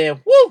this here,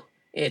 whoo,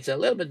 it's a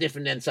little bit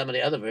different than some of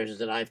the other versions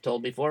that I've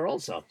told before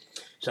also.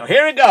 So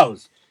here it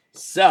goes.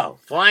 So,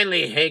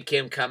 finally,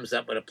 Hakim comes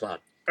up with a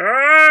plot.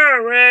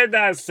 Oh, wait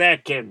a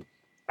second.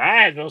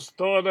 I just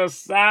thought of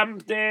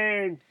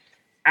something.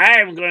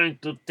 I'm going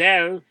to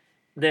tell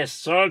the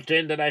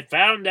Sultan that I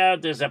found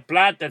out there's a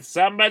plot that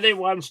somebody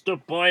wants to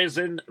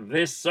poison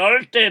the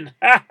Sultan.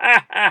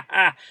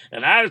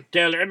 And I'll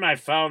tell him I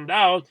found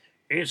out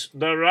it's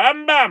the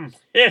Rambam.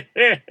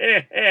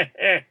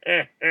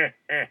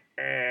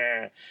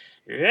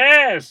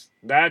 Yes,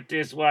 that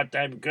is what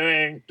I'm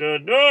going to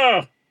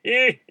do.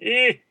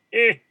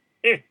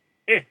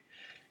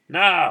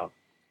 Now,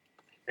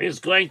 he's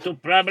going to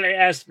probably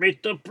ask me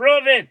to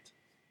prove it.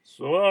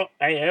 So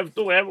I have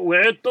to have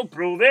where to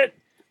prove it,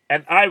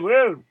 and I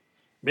will.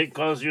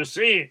 Because, you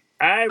see,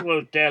 I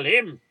will tell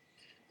him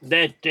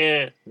that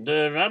the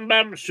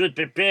Rambam should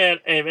prepare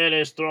a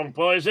very strong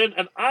poison,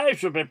 and I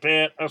should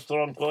prepare a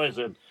strong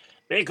poison.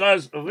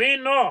 Because we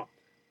know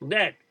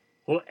that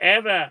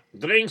whoever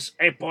drinks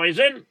a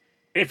poison,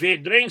 if he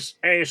drinks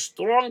a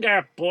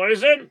stronger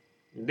poison,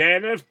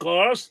 then, of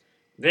course,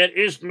 there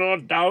is no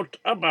doubt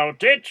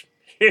about it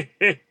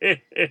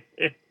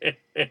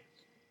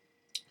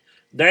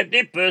that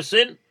the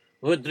person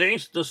who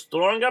drinks the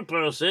stronger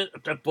poison,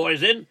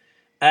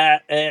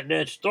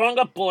 the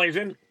stronger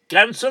poison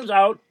cancels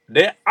out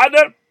the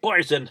other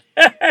poison.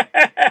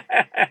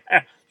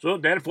 So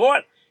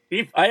therefore,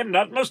 if I am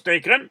not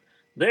mistaken,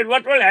 then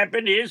what will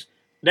happen is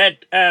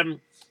that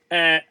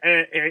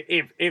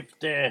if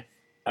the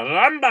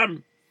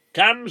Rambam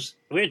comes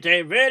with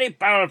a very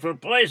powerful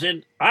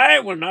poison, I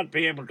will not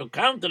be able to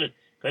counter it,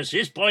 because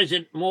his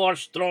poison more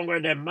stronger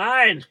than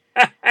mine.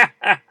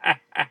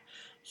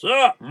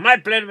 So, my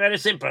plan very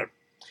simple.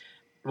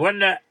 When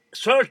the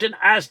Sultan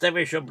asked that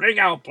we should bring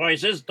our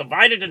poisons,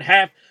 divide it in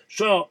half,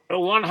 so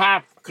one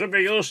half could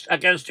be used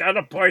against the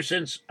other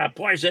poison,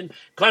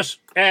 because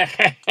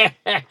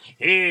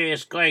he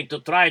is going to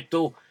try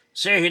to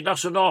say he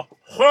doesn't know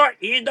who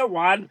either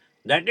one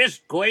that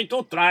is going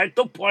to try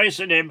to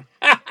poison him.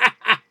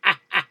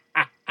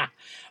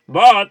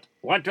 But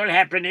what will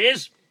happen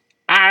is,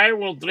 I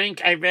will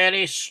drink a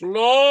very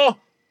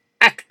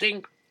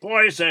slow-acting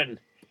poison.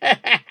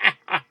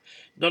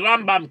 The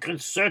Rambam can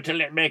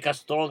certainly make a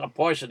stronger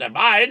poison than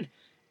mine,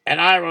 and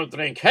I will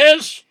drink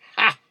his,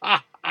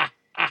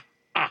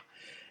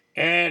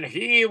 and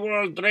he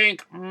will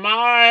drink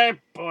my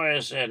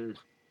poison.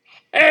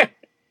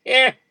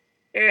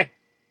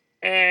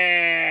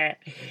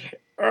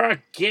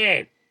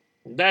 Okay,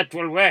 that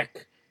will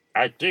work,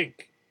 I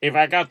think, if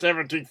I got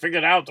everything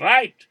figured out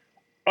right.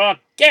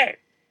 Okay,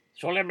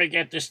 so let me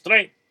get this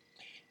straight.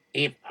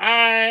 If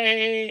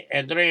I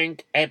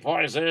drink a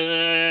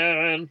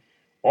poison,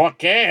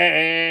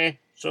 okay,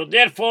 so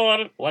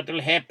therefore what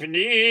will happen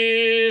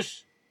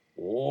is,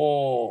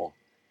 what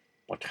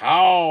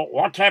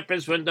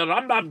happens when the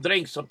Rambam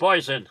drinks a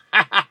poison?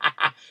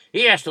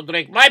 He has to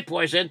drink my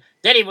poison,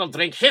 then he will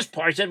drink his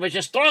poison, which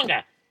is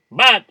stronger.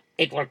 But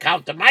it will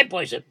counter my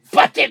poison,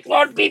 but it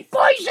won't be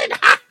poison.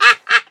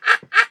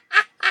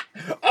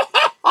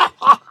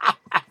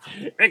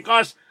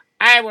 Because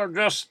I will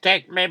just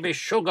take maybe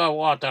sugar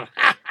water.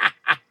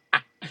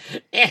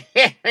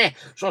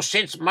 So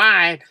since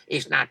mine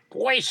is not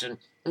poison,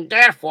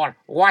 therefore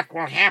what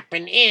will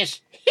happen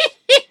is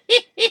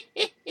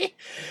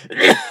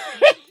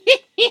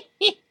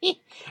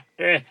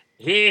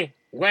he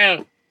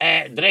will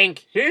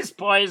drink his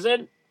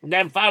poison,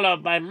 then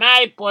followed by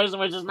my poison,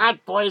 which is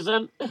not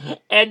poison,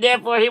 and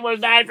therefore he will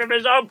die from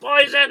his own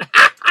poison.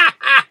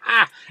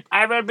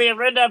 I will be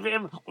rid of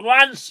him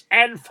once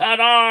and for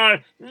all.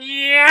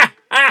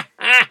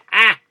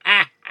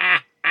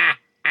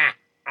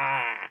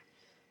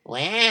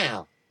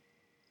 Wow,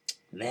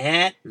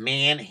 that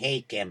man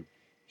Hakim,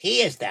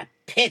 he is the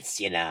pits,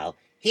 you know.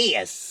 He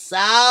is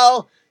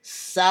so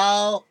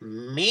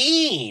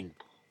mean.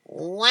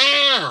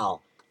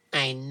 Wow,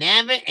 I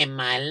never in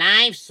my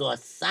life saw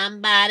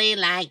somebody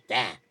like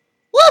that.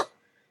 Woo!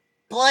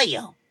 Boy,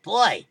 oh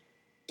boy,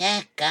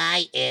 that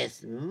guy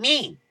is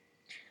mean.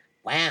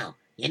 Wow,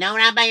 you know,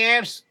 Rabbi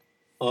Herbs?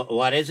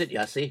 What is it,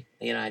 Yossi?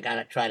 I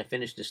gotta try to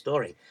finish the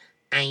story.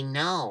 I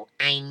know.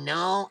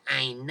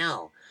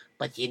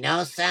 But you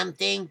know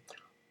something?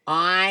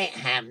 I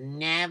have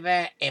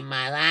never in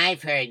my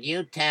life heard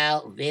you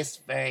tell this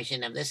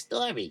version of the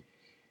story.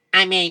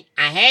 I mean,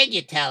 I heard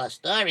you tell a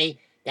story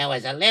that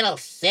was a little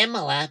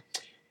similar,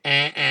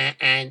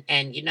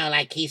 and you know,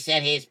 like he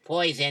said, his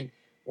poison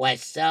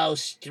was so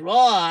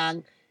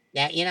strong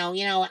that, you know.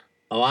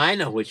 Oh, I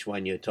know which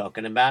one you're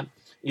talking about.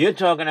 You're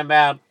talking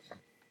about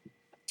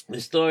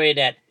the story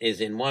that is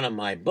in one of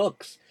my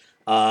books,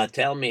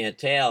 Tell Me a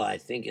Tale. I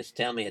think it's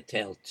Tell Me a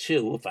Tale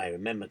 2, if I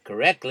remember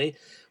correctly,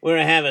 where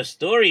I have a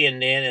story in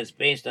there that's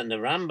based on the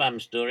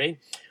Rambam story,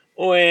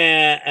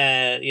 where,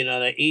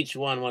 that each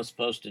one was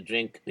supposed to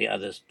drink the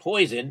other's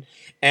poison.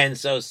 And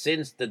so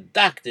since the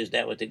doctors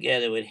that were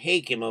together with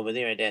Hakim over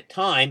there at that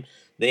time,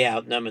 they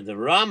outnumbered the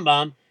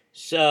Rambam,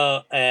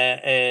 so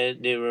the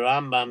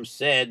Rambam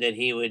said that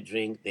he would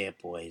drink their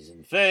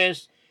poison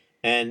first,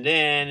 and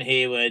then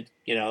he would,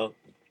 to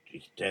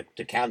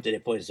counter their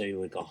poison, so he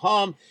would go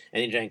home,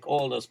 and he drank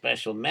all those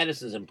special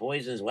medicines and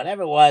poisons,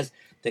 whatever it was,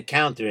 to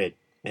counter it.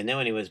 And then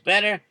when he was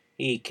better,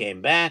 he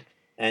came back,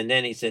 and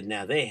then he said,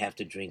 now they have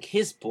to drink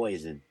his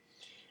poison.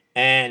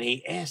 And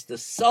he asked the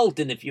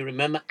Sultan, if you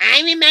remember.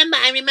 I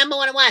remember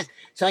what it was.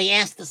 So he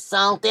asked the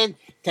Sultan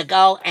to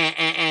go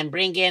and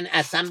bring in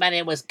somebody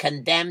that was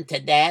condemned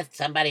to death,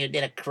 somebody who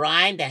did a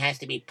crime that has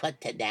to be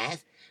put to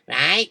death,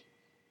 right?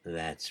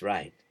 That's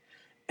right.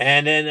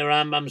 And then the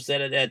Rambam said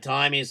at that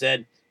time, he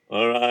said,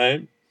 all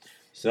right,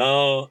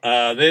 so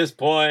this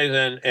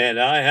poison,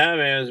 and I have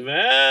is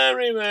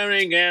very,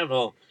 very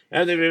careful. You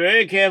have to be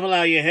very careful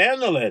how you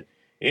handle it.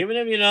 Even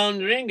if you don't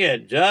drink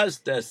it,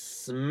 just the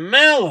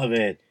smell of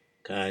it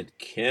could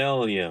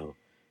kill you.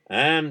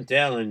 I'm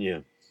telling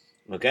you.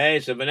 Okay,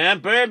 so for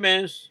that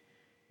purpose,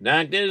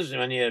 doctors,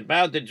 when you're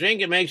about to drink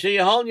it, make sure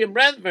you hold your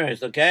breath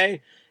first,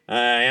 okay?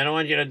 I don't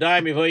want you to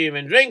die before you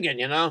even drink it,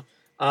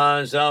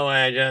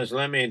 So just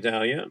let me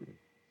tell you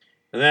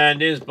that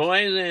this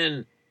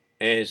poison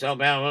is so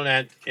powerful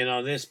that,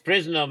 this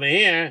prisoner over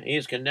here,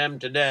 he's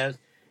condemned to death.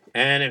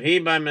 And if he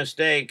by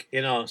mistake,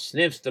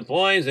 sniffs the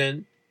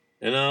poison,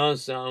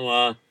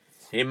 so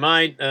he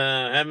might,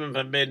 heaven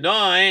forbid,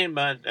 die,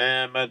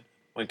 but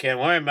we can't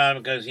worry about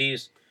it because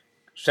he's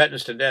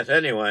sentenced to death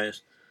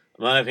anyways.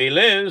 But if he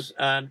lives,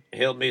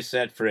 he'll be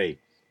set free.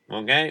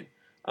 Okay?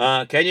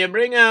 Can you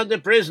bring out the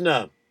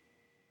prisoner?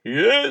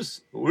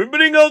 Yes, we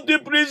bring out the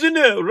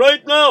prisoner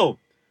right now.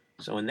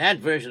 So in that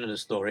version of the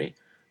story,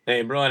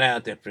 they brought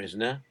out the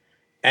prisoner,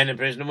 and the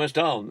prisoner was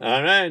told,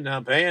 all right, now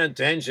pay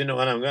attention to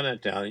what I'm going to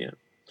tell you.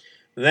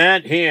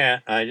 That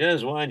here, I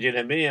just want you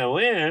to be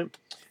aware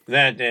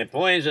that the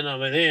poison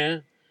over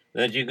there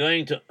that you're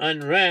going to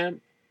unwrap,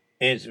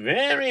 it's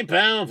very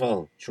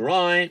powerful.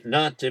 Try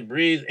not to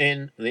breathe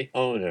in the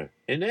odor.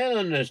 Is that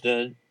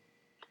understood?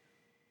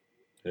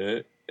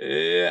 I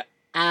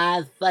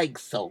think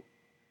so.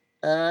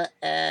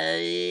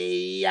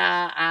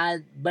 Yeah, I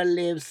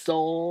believe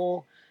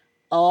so.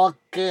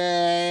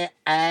 Okay,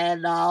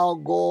 and I'll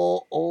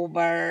go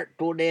over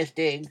to this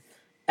thing.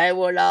 I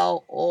will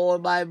now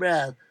hold my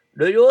breath.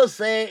 Do you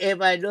say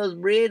if I just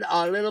breathe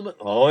a little bit?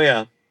 Oh,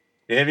 yeah.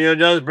 If you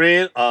just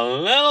breathe a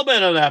little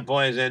bit of that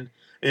poison,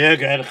 you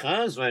could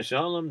chas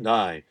v'shalom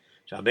die.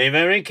 So be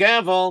very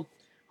careful.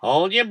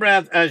 Hold your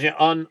breath as you're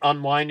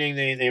unwinding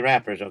the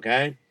wrappers,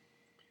 okay?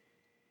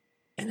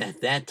 And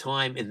at that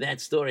time, in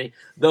that story,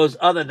 those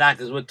other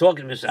doctors were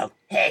talking to themselves.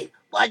 Hey,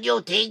 what do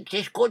you think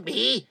this could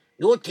be?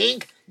 You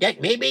think that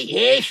maybe,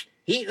 yes,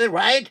 he's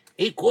right?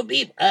 It could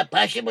be a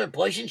possible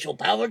poison so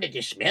powerful that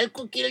the smell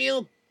could kill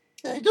you?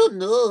 I don't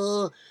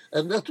know.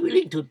 I'm not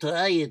willing to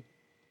try it.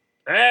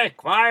 Hey,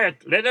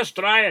 quiet. Let us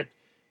try it.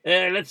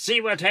 Let's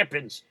see what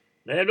happens.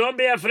 Don't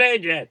be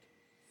afraid yet.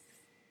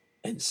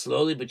 And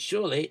slowly but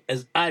surely,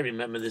 as I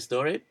remember the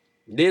story,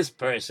 this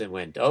person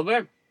went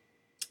over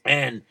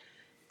and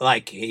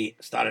he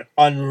started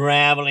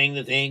unraveling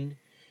the thing,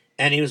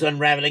 and he was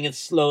unraveling it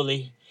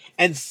slowly,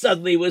 and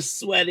suddenly was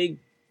sweating.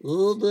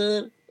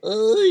 I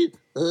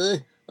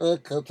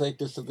can't take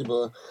this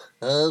anymore.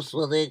 I'm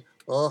sweating.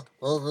 I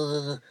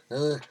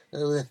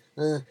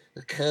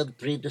can't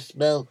breathe the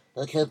smell.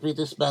 I shouldn't breathe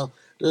the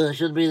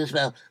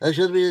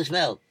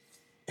smell.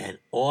 And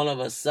all of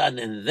a sudden,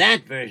 in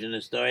that version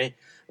of the story,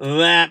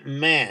 that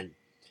man,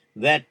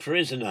 that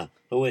prisoner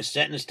who was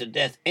sentenced to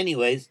death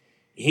anyways,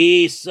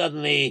 he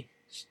suddenly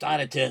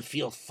started to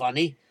feel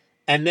funny.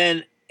 And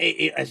then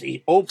as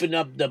he opened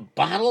up the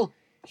bottle,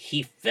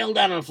 he fell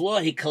down on the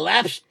floor, he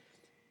collapsed,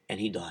 and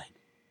he died.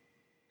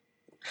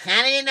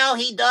 How did you know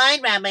he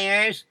died, Rabbi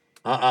Ers?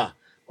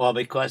 Well,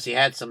 because he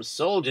had some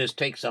soldiers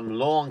take some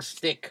long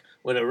stick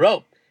with a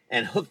rope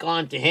and hook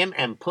onto him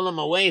and pull him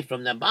away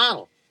from the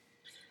bottle.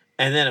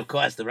 And then, of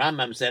course, the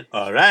Rambam said,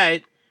 all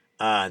right,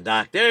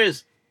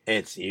 doctors,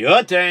 it's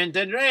your turn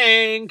to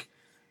drink.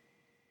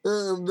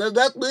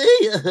 Not me.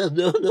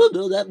 No,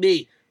 not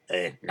me.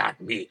 Not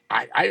me.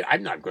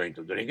 I'm not going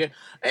to drink it.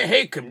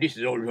 Hey, Kim, this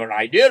is all your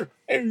idea.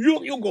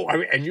 You go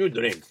and you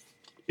drink.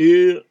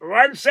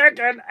 1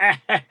 second.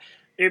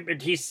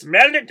 But he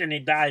smelled it and he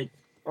died.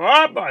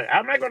 Oh, boy, how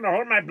am I going to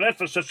hold my breath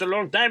for such a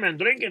long time and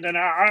drink it? And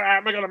how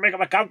am I going to make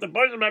him account the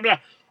poison? Blah, blah.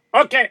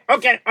 Okay.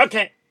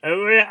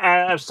 We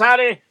are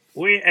sorry.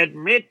 We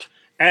admit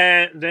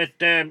that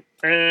the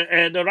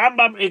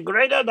Rambam is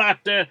greater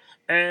doctor,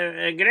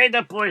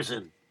 greater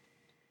poison.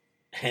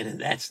 And in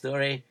that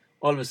story,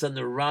 all of a sudden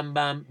the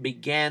Rambam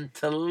began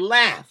to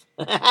laugh.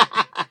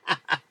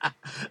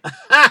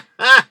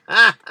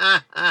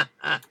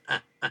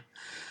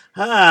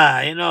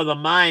 The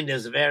mind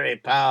is very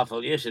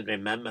powerful. You should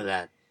remember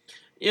that.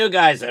 You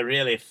guys are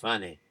really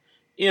funny.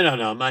 You don't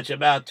know much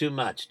about too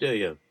much, do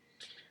you?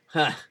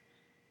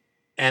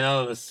 And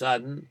all of a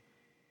sudden,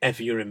 If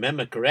you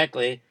remember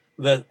correctly,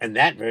 in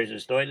that version of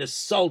the story, the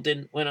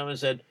Sultan went over and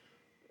said,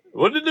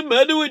 "What is the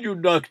matter with you,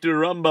 Dr.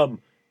 Rambam?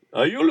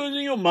 Are you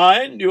losing your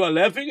mind? You are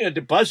laughing at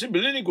the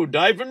possibility you could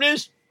die from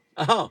this?"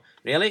 "Oh,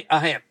 really? Oh,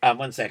 here,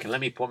 1 second. Let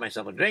me pour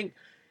myself a drink."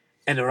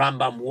 And the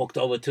Rambam walked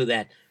over to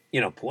that,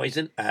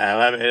 poison.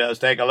 Let me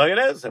just take a look at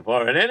this. I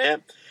pour it in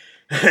here.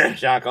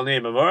 Shakal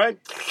Nima,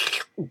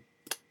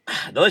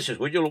 delicious.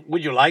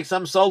 Would you like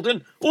some,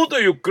 Sultan? What,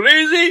 are you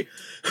crazy?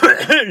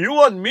 You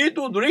want me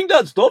to drink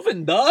that stuff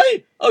and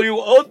die? Are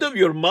you out of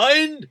your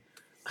mind?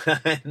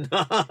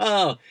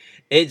 No,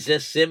 it's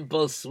just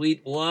simple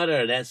sweet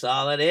water. That's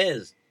all it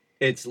is.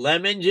 It's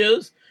lemon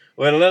juice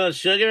with a little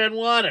sugar and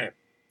water.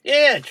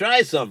 Yeah,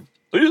 try some.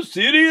 Are you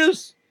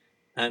serious?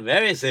 I'm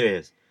very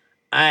serious.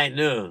 I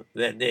knew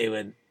that they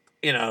would,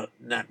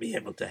 not be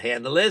able to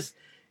handle this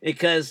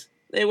because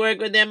they work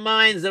with their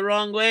minds the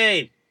wrong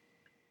way.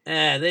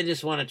 They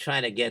just want to try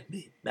to get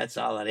me. That's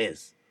all it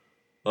is.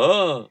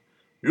 Oh,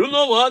 you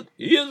know what?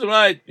 He is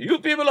right. You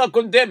people are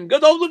condemned.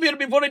 Get out of here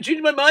before I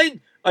change my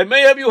mind. I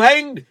may have you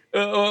hanged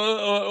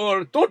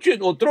or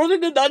tortured or thrown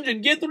in the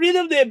dungeon. Get rid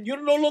of them.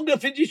 You're no longer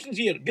physicians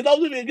here. Get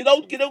out of here. Get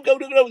out. Get out. Get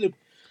out. Get out.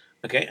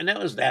 Okay, and that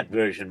was that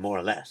version, more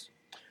or less.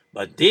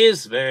 But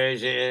this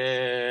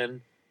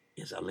version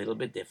is a little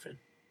bit different.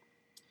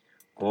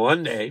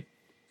 One day,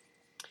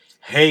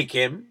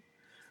 Hakim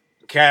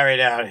carried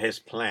out his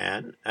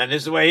plan, and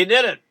this is the way he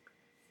did it.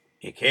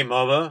 He came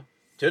over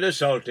to the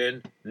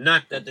Sultan,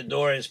 knocked at the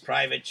door of his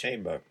private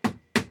chamber.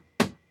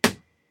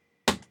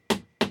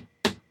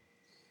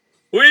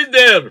 Who is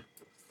there?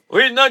 Who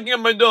is knocking at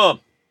my door?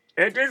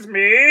 It is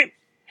me,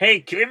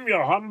 Hakim,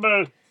 your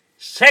humble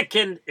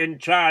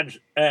second-in-charge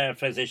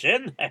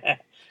physician,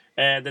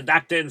 the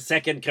doctor in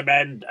second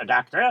command,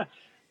 doctor.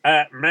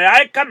 May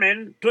I come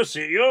in to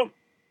see you?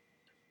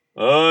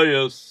 Ah,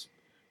 yes.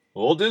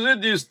 What is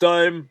it this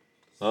time?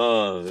 He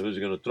was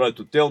going to try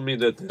to tell me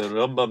that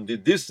Rambam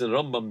did this and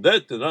Rambam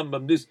that and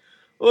Rambam this.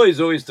 Oh, he's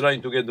always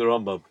trying to get the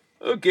Rambam.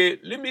 Okay,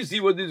 let me see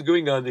what is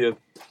going on here.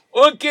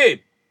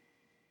 Okay.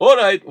 All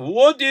right,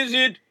 what is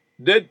it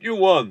that you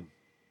want?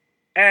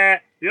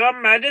 Your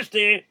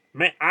Majesty,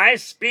 may I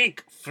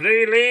speak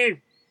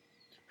freely?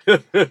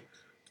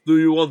 Do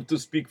you want to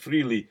speak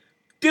freely?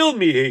 Tell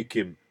me,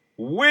 Hakim,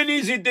 when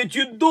is it that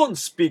you don't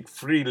speak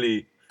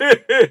freely?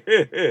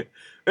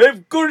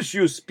 Of course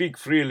you speak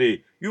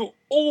freely. You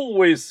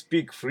always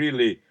speak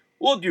freely.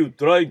 What, you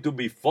trying to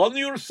be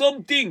funny or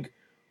something?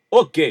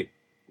 Okay,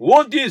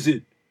 what is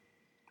it?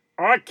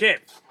 Okay.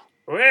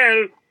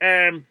 Well,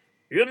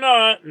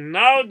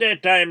 now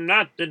that I'm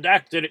not the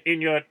doctor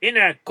in your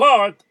inner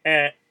court,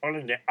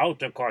 only the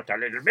outer court a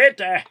little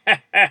bit,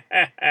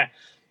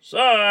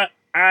 so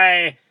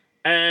I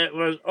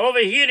was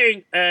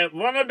overhearing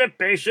one of the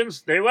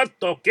patients. They were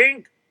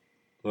talking.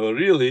 Oh,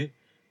 really?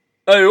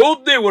 I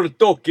hope they were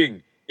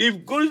talking.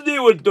 Of course they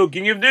were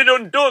talking. If they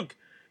don't talk,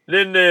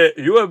 then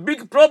you have a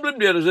big problem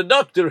there as a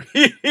doctor.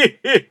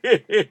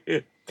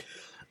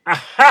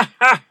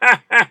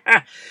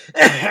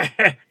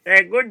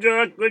 Good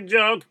joke, good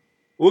joke.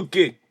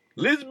 Okay,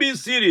 let's be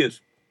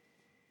serious.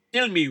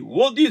 Tell me,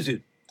 what is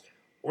it?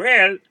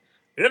 Well,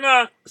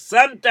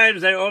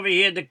 sometimes I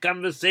overhear the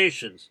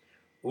conversations.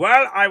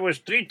 While I was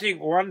treating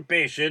one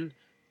patient,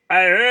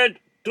 I heard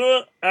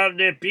two of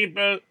the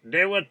people,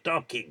 they were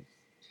talking.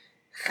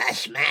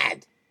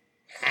 Hashmad.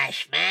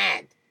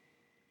 Hashmad.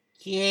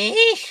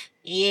 Yes,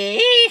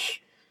 yes.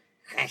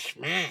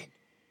 Hashmad,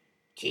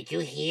 did you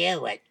hear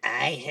what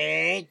I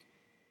heard?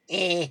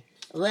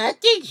 What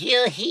did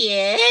you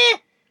hear?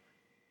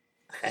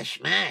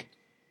 Hashmad,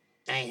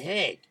 I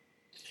heard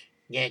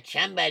that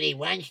somebody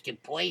wants to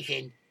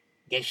poison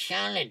the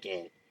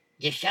Sultan.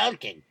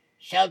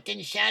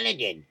 Sultan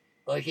Saladin.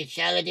 Or is it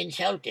Saladin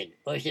Sultan?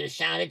 Or is it a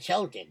Solid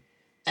Sultan?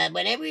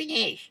 Whatever it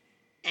is,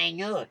 I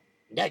know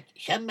that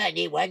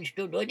somebody wants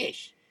to do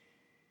this.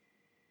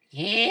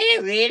 Yeah,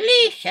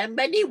 really?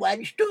 Somebody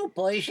wants to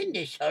poison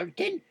the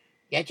Sultan?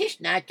 That is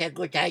not a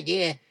good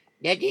idea.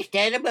 That is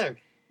terrible.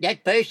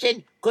 That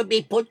person could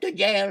be put to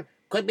jail,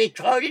 could be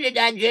thrown in a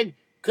dungeon,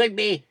 could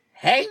be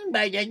hanged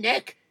by the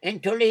neck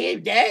until he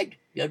is dead,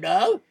 That's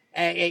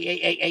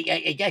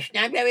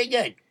not very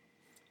good.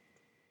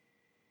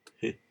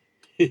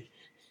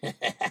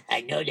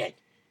 I know that.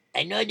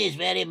 I know this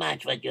very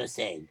much, what you're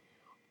saying.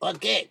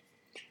 Okay.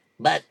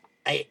 But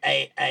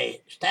I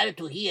started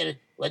to hear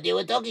what they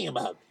were talking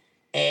about.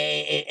 But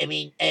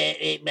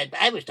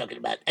I was talking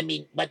about.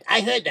 But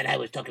I heard that I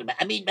was talking about.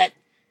 But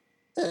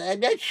I'm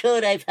not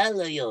sure I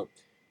follow you.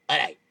 All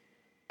right.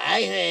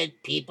 I heard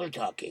people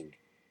talking,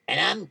 and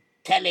I'm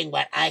telling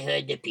what I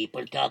heard the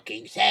people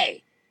talking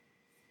say.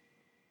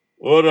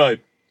 All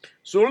right.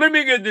 So let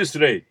me get this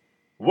straight.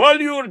 While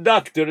you were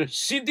doctor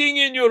sitting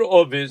in your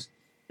office,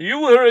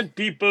 you heard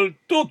people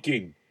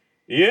talking.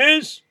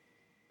 Yes?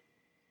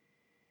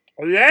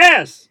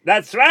 Yes,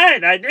 that's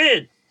right, I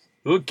did.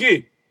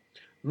 Okay.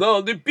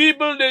 Now, the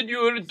people that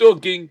you were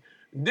talking,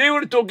 they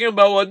were talking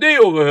about what they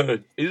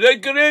overheard. Is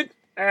that correct?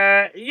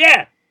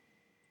 Yeah.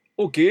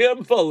 Okay,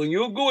 I'm following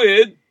you. Go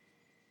ahead.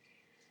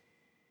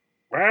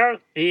 Well,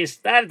 he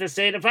started to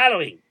say the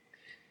following.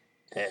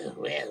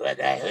 Well, what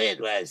I heard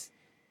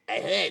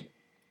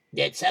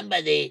that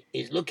somebody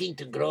is looking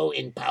to grow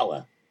in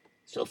power.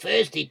 So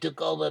first he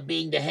took over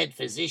being the head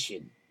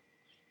physician.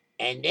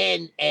 And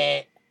then,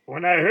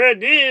 When I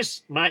heard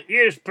this, my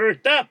ears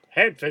perked up.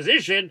 Head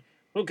physician?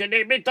 Who can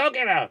they be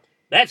talking about?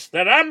 That's the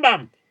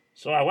Rambam.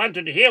 So I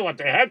wanted to hear what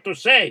they had to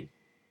say.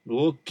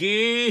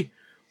 Okay.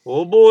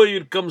 Oh boy,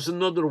 here comes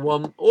another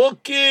one.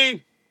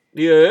 Okay.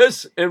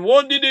 Yes, and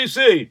what did they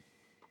say?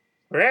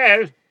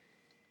 Well,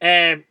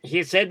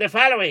 he said the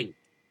following.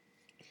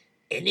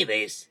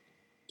 anyways,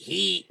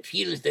 he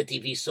feels that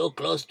if he's so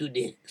close to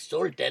the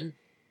Sultan,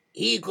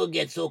 he could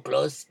get so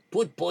close,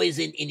 put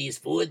poison in his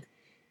food,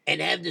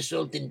 and have the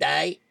Sultan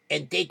die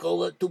and take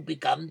over to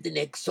become the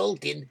next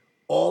Sultan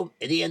of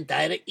the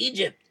entire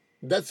Egypt.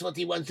 That's what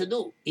he wants to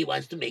do. He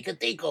wants to make a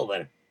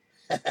takeover.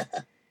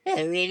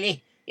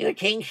 Really? You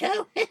think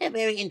so?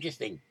 Very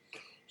interesting.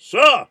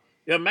 So,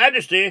 Your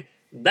Majesty,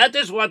 that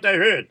is what I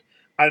heard.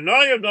 I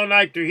know you don't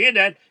like to hear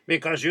that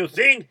because you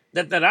think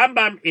that the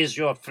Rambam is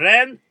your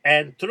friend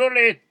and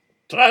truly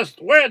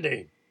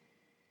trustworthy.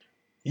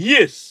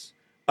 Yes,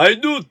 I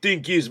do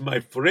think he is my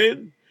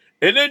friend,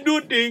 and I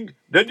do think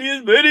that he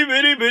is very,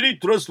 very, very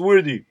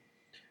trustworthy.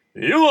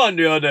 You, on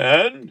the other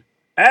hand,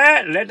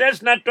 Let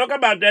us not talk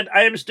about that.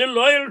 I am still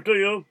loyal to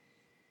you.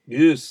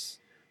 yes,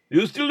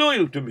 you're still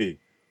loyal to me.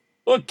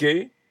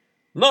 Okay,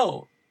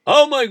 now,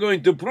 how am I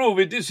going to prove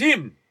it is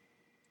him?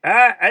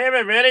 I have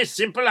a very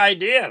simple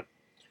idea.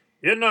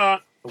 You know,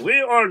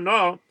 we all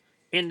know,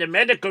 in the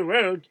medical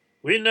world,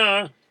 we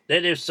know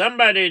that if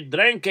somebody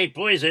drank a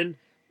poison,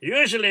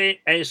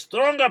 usually a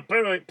stronger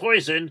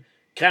poison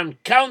can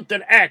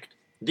counteract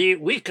the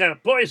weaker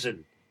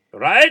poison,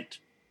 right?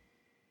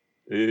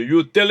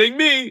 You're telling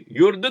me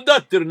you're the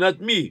doctor, not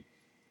me.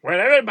 Well,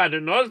 everybody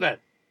knows that.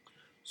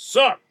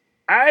 So,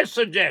 I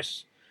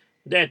suggest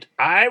that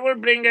I will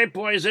bring a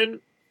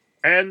poison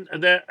and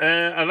the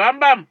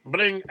Rambam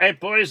bring a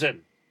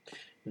poison.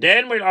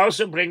 Then we'll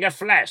also bring a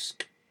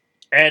flask.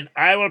 And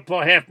I will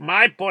have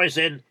my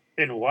poison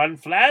in one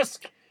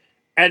flask.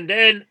 And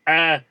then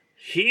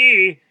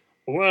he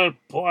will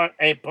pour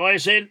a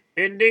poison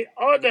in the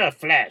other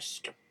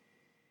flask.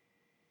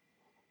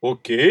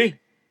 Okay,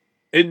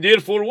 and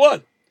therefore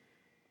what?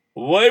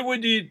 Why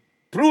would he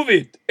prove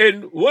it?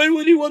 And why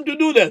would he want to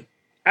do that?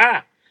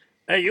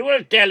 You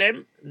will tell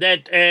him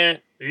that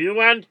you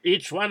want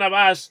each one of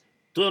us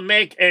to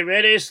make a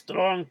very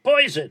strong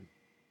poison.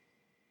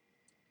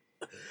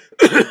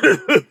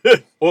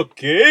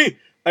 Okay,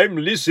 I'm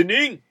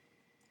listening.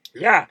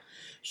 Yeah,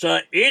 so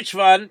each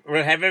one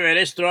will have a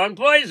very strong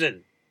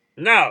poison.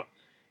 Now,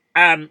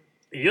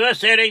 you're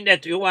saying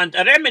that you want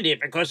a remedy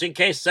because in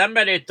case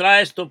somebody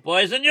tries to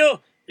poison you,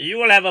 you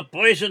will have a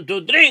poison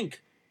to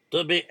drink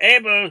to be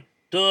able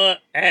to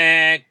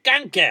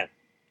conquer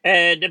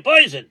the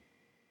poison.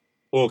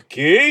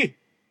 Okay,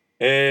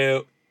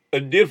 and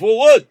therefore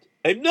what?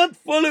 I'm not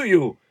following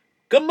you.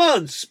 Come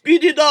on,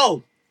 speed it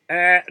out.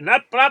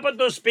 Not proper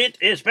to speak,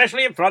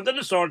 especially in front of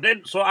the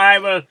Sultan, so I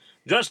will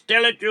just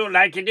tell it to you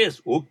like it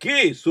is.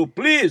 Okay, so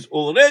please,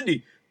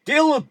 already,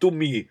 tell it to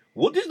me.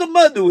 What is the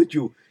matter with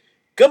you?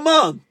 Come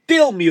on,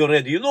 tell me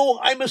already. You know,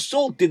 I'm a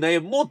sultan. I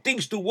have more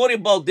things to worry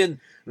about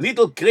than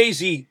little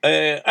crazy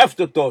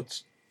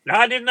afterthoughts.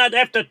 That is not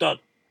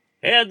afterthought.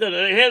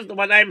 Here's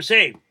what I'm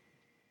saying.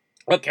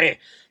 Okay,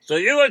 so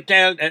you will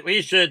tell that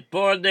we should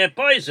pour the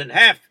poison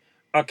half,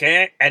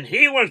 okay? And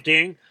he will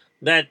think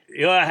that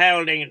you're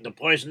holding the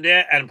poison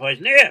there and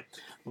poison here.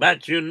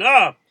 But you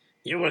know,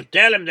 you will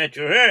tell him that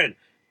you heard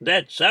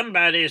that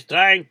somebody is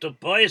trying to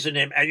poison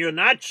him, and you're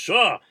not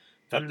sure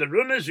from the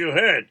rumors you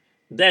heard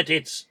that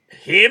it's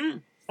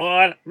him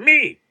or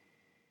me.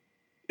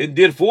 And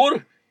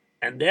therefore,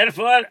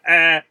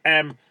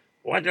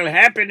 what will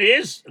happen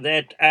is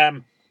that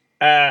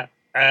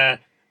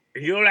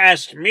you'll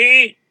ask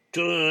me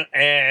to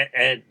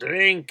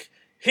drink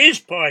his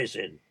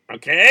poison,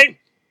 okay?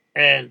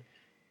 And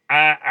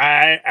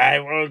I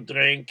will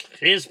drink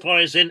his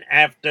poison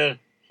after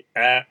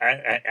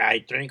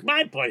I drink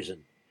my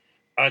poison,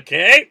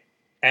 okay?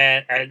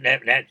 And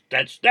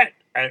that's that,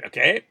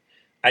 okay?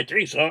 I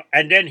think so.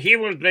 And then he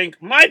will drink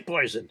my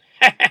poison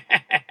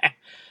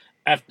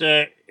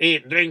after he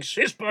drinks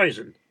his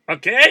poison,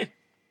 okay?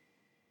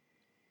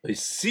 I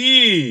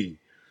see.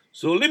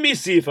 So let me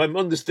see if I'm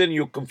understanding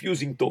your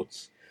confusing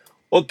thoughts.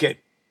 Okay,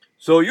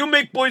 so you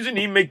make poison,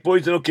 he make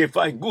poison. Okay,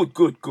 fine,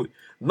 good.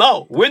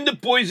 Now, when the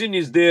poison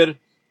is there,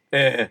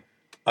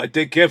 I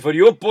take half of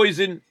your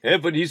poison,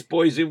 half of his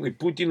poison. We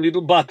put in a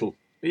little bottle.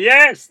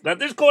 Yes,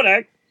 that is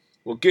correct.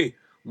 Okay,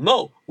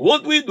 now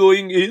what we're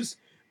doing is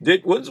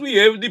that once we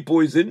have the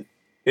poison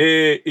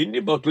in the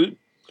bottle,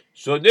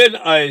 so then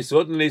I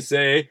certainly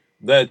say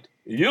that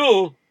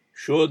you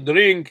should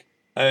drink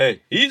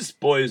his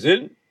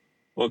poison,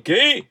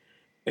 okay,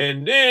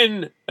 and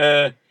then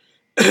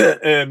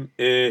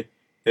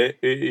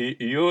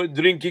you're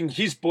drinking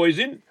his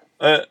poison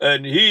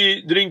and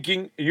he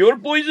drinking your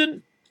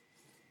poison.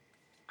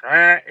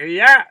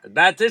 Yeah,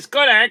 that is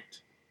correct.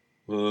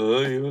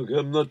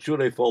 I'm not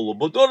sure I follow,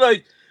 but all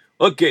right.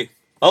 Okay,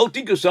 I'll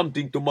think of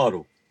something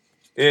tomorrow.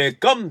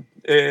 Come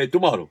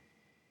tomorrow.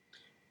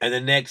 And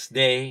the next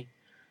day,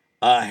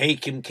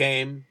 Hakim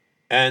came,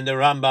 and the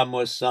Rambam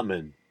was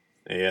summoned.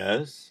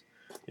 Yes,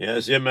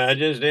 yes, Your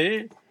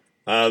Majesty.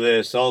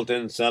 The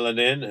Sultan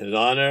Saladin, His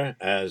Honor,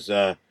 has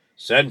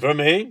sent for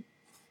me.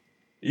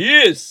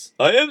 Yes,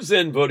 I have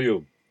sent for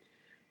you.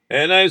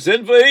 And I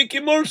sent for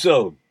Hakim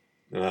also.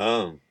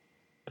 Oh,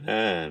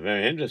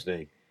 very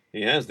interesting.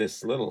 He has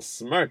this little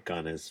smirk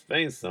on his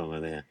face over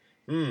there.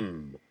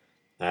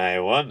 I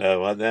wonder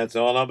what that's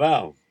all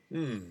about.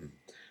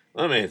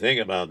 Let me think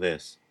about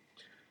this.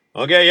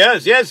 Okay,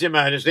 yes, Your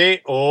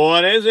Majesty.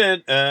 What is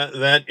it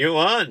that you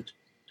want?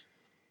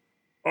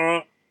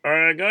 Go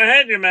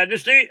ahead, Your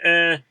Majesty.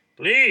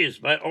 Please,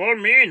 by all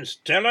means,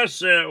 tell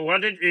us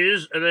what it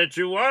is that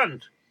you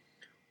want.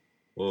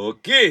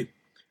 Okay,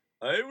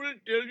 I will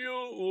tell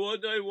you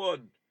what I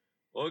want.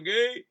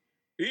 Okay,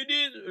 it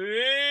is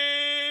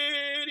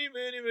very,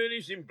 very,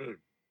 very simple.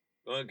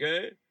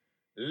 Okay,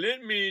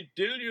 let me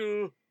tell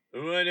you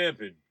what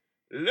happened.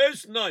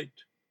 Last night,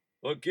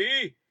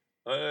 okay,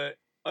 I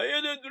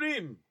had a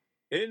dream,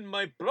 and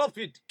my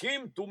prophet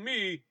came to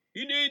me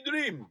in a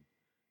dream,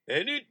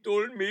 and he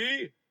told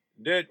me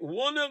that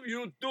one of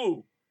you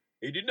two,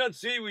 he did not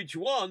say which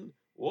one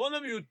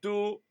of you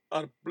two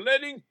are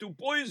planning to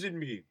poison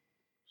me.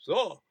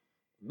 So,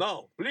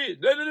 now, please,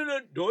 no,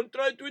 don't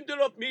try to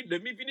interrupt me.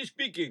 Let me finish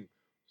speaking.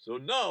 So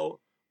now,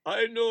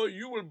 I know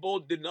you will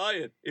both deny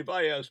it. If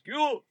I ask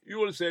you, you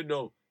will say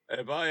no.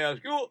 If I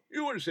ask you,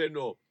 you will say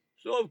no.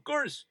 So, of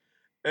course,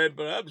 and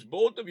perhaps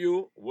both of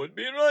you would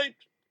be right,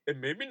 and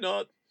maybe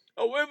not.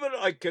 However,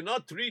 I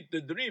cannot treat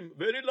the dream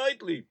very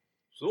lightly.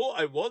 So,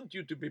 I want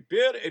you to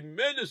prepare a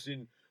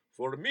medicine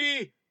for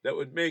me that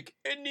would make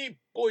any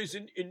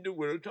poison in the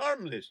world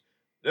harmless.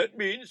 That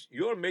means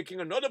you're making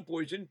another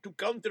poison to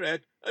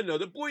counteract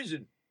another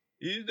poison.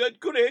 Is that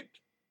correct?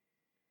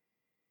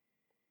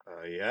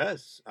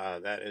 Yes,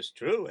 that is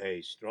true.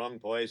 A strong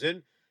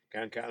poison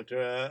can counter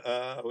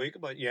a weak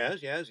one.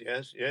 Yes,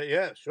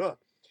 yeah, sure.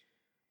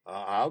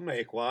 I'll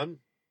make one.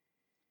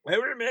 I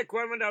will make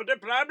one without a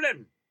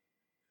problem.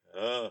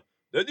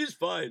 That is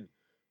fine.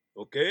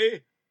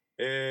 Okay.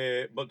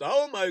 But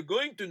how am I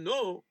going to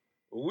know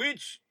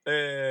which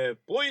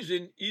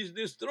poison is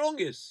the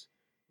strongest?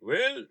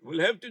 Well,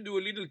 we'll have to do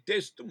a little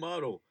test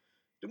tomorrow.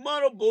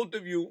 Tomorrow, both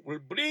of you will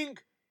bring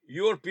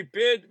your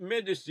prepared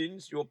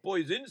medicines, your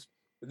poisons.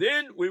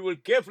 Then we will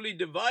carefully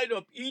divide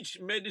up each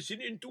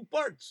medicine into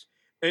parts,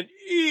 and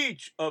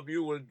each of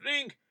you will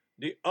drink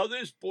the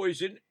other's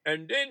poison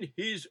and then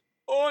his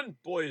own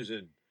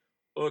poison.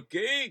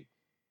 Okay?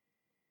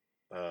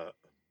 Uh,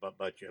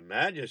 but Your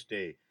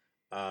Majesty,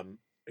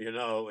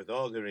 with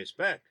all due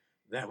respect,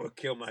 that would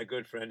kill my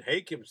good friend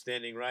Hakim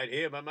standing right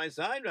here by my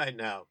side right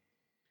now.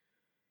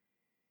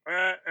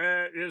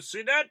 You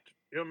see that,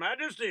 Your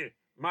Majesty?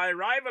 My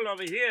rival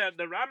over here,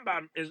 the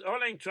Rambam, is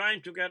only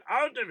trying to get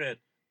out of it.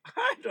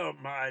 I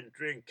don't mind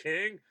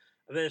drinking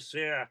this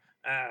here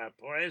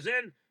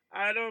poison.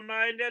 I don't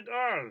mind at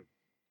all.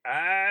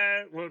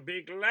 I will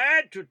be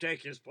glad to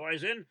take his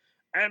poison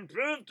and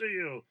prove to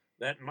you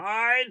that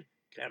mine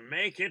can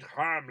make it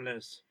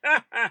harmless.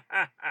 Ha ha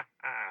ha ha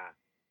ha.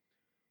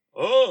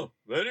 Oh,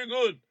 very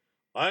good.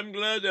 I'm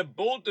glad that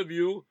both of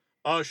you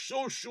are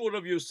so sure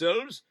of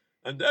yourselves,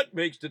 and that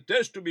makes the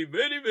test to be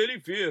very, very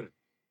fair.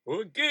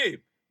 Okay,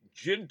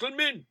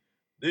 gentlemen,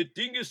 the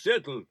thing is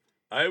settled.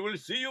 I will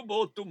see you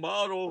both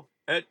tomorrow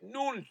at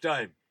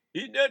noontime.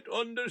 Is that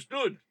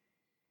understood?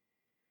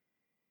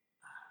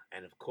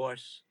 And of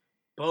course,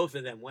 both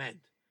of them went.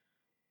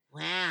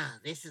 Wow,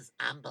 this is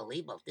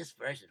unbelievable. This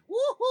version.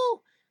 Woohoo!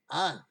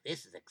 Oh,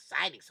 this is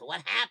exciting. So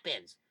what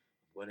happens?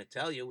 I'm going to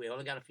tell you, we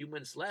only got a few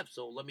minutes left,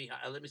 so let me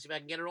see if I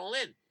can get it all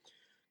in.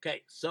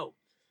 Okay, so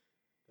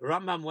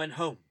Rambam went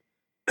home,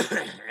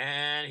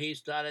 and he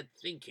started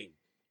thinking,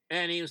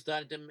 and he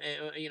started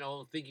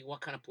to, thinking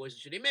what kind of poison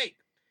should he make.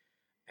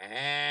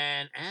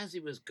 And as he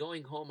was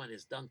going home on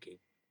his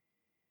donkey,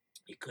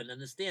 he couldn't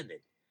understand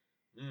it.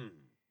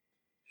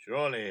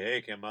 Surely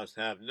Hakim must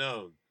have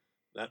known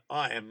that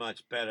I am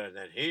much better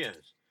than he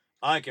is.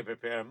 I can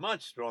prepare a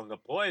much stronger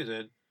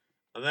poison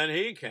than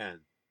he can.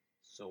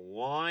 So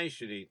why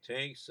should he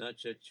take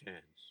such a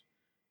chance?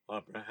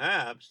 Or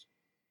perhaps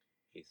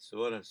he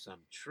thought of some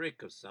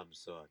trick of some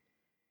sort.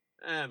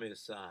 And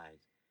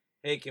besides,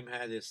 Hakim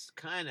had this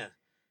kind of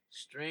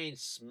strange,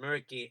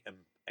 smirky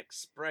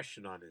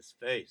expression on his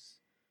face.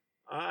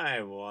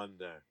 I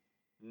wonder.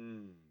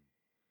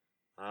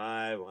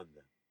 I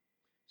wonder.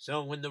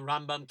 So when the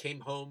Rambam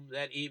came home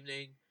that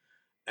evening,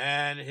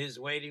 and his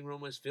waiting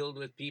room was filled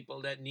with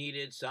people that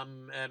needed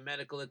some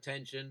medical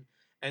attention,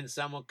 and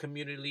some were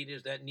community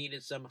leaders that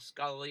needed some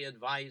scholarly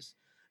advice,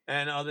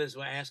 and others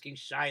were asking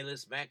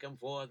shilas back and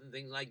forth and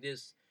things like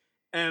this.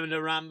 And the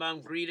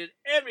Rambam greeted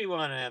every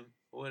one of them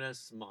with a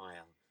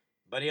smile.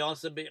 But he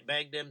also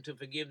begged them to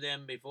forgive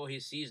them before he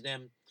seized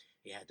them.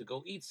 He had to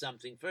go eat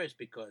something first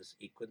because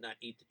he could not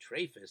eat the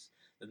trephis,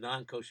 the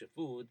non-kosher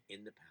food,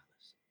 in the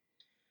palace.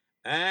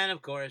 And,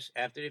 of course,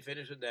 after he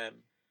finished with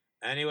them,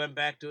 and he went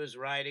back to his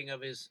writing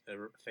of his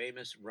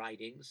famous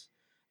writings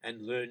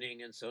and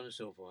learning and so on and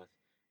so forth,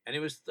 and he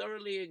was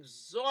thoroughly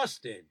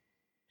exhausted.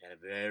 He had a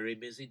very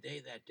busy day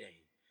that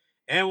day.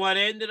 And what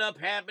ended up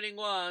happening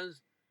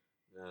was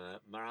the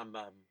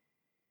Rambam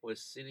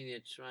was sitting there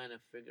trying to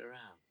figure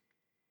out,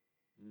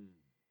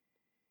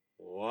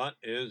 what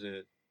is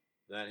it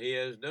that he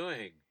is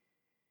doing?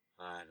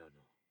 I don't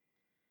know.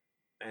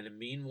 And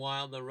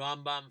meanwhile, the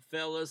Rambam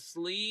fell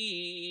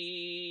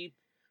asleep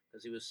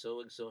because he was so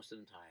exhausted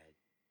and tired.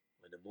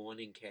 When the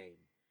morning came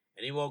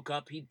and he woke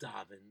up, he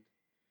davened,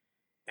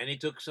 and he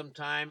took some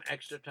time,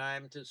 extra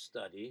time to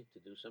study, to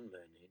do some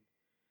learning,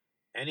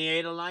 and he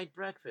ate a light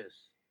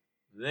breakfast.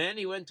 Then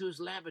he went to his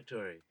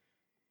laboratory,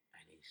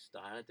 and he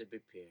started to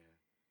prepare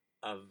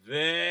a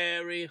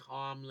very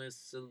harmless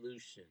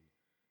solution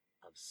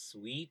of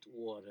sweet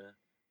water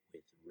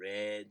with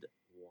red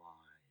wine.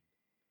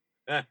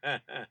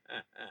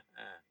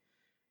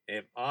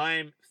 If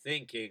I'm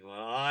thinking what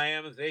I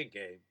am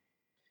thinking,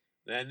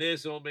 then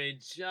this will be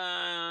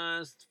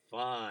just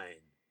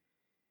fine.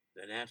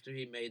 Then after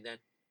he made that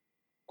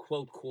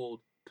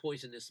quote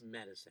poisonous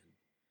medicine,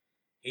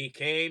 he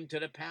came to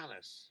the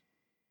palace,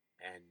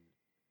 and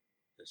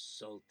the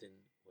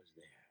Sultan was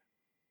there.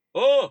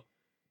 Oh,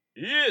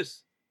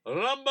 yes,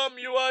 Rambam,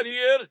 you are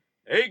here.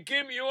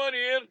 Hakim, you are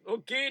here.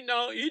 Okay,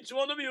 now each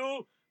one of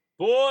you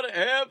pour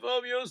half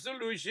of your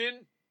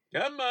solution.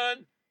 Come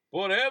on,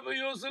 pour half of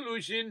your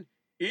solution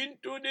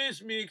into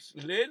this mix.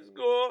 Let's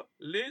go,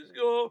 let's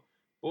go.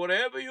 Pour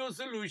half of your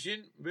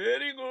solution.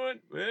 Very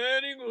good,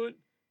 very good.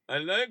 I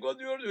like what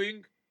you're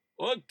doing.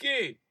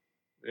 Okay,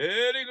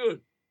 very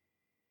good.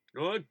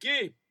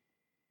 Okay.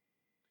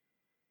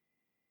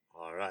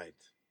 All right.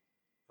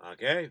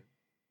 Okay,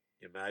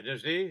 Your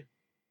Majesty,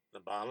 the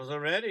bottles are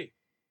ready.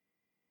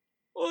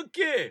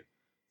 Okay,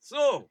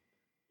 so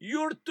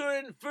your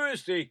turn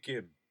first,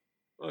 Hakim.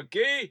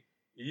 Okay,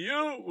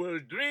 you will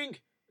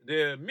drink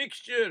the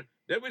mixture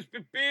that was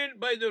prepared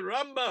by the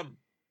Rambam,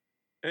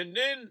 and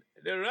then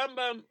the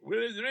Rambam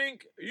will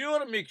drink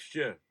your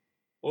mixture.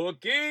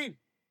 Okay?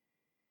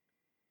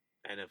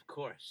 And of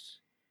course,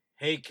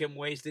 Hakim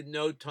wasted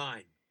no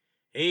time.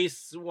 He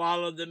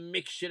swallowed the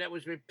mixture that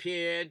was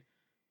prepared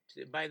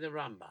by the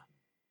Rambam.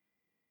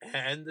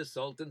 And the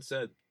Sultan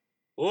said,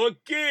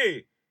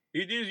 Okay,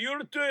 it is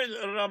your turn,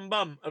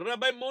 Rambam.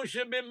 Rabbi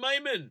Moshe ben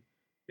Maimon,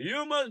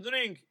 you must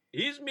drink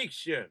his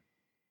mixture.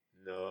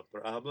 No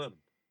problem.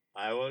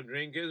 I will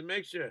drink his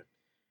mixture.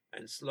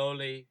 And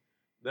slowly,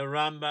 the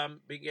Rambam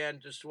began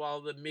to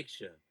swallow the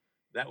mixture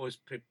that was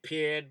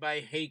prepared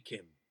by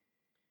Hakim.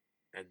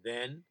 And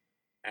then,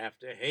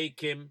 after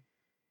Hakim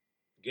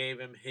gave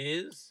him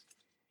his,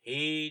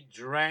 he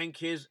drank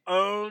his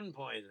own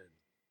poison.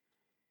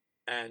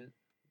 And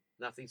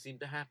nothing seemed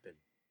to happen.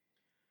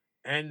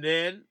 And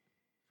then,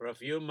 for a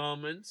few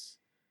moments,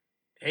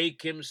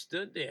 Hakim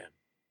stood there.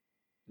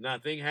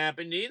 Nothing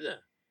happened either,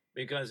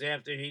 because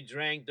after he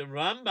drank the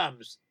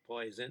Rambam's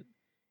poison,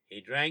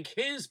 he drank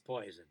his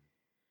poison.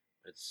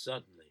 But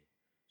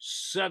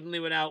suddenly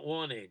without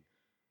warning,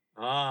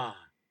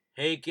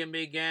 Hakim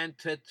began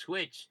to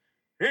twitch.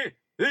 And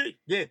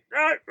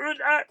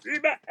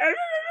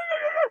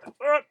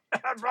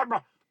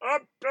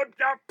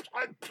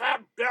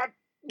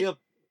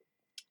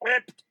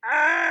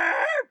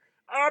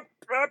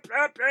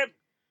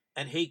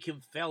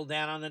Hakim fell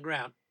down on the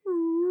ground.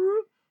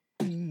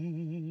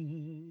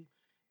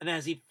 And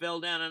as he fell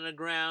down on the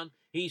ground,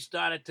 he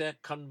started to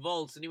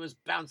convulse, and he was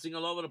bouncing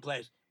all over the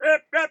place.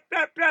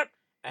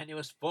 And he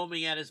was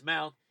foaming at his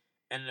mouth.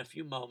 And in a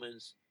few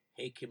moments,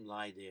 Hakim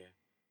lay there,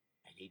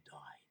 and he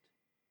died.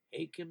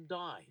 Hakim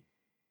died.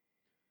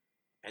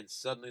 And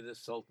suddenly the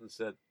Sultan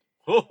said,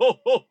 Ho, ho,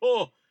 ho,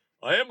 ho!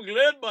 I am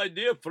glad, my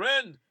dear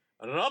friend,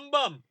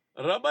 Rambam,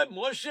 Rabbi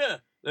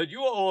Moshe, that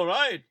you are all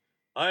right.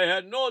 I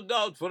had no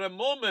doubt for a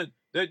moment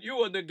that you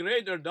were the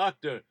greater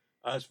doctor.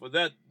 As for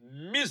that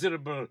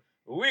miserable,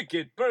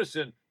 wicked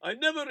person, I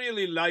never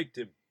really liked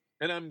him,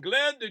 and I'm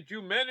glad that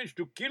you managed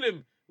to kill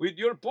him with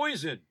your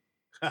poison.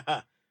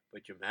 But,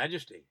 Your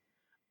Majesty,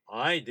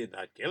 I did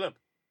not kill him.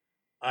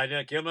 I did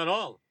not kill him at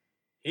all.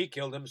 He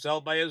killed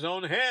himself by his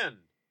own hand.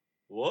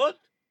 What?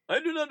 I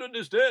do not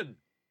understand.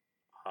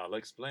 I'll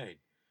explain.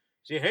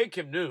 See,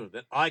 Hakim knew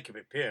that I could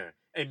prepare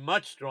a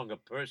much stronger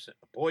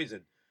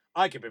poison.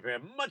 I could prepare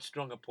a much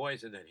stronger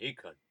poison than he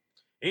could.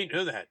 He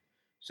knew that,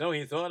 so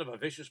he thought of a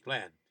vicious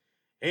plan.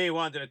 He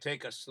wanted to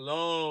take a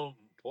slow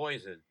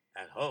poison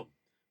at home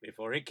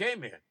before he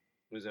came here.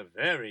 It was a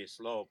very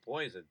slow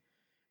poison,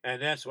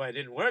 and that's why it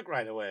didn't work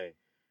right away.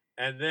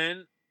 And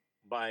then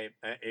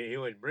he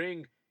would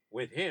bring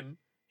with him,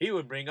 he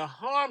would bring a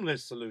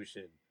harmless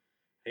solution.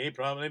 He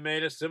probably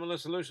made a similar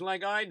solution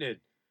like I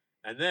did.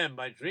 And then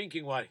by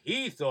drinking what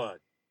he thought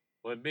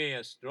would be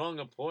a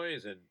stronger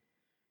poison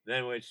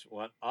than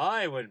what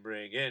I would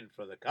bring in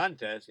for the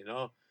contest, he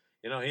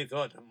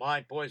thought that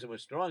my poison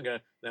was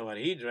stronger than what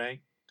he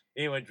drank.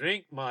 He would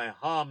drink my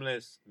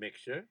harmless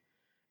mixture,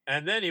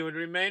 and then he would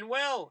remain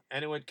well,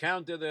 and it would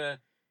counter the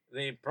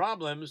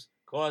problems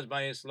caused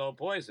by his slow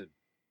poison.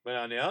 But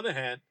on the other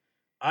hand,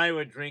 I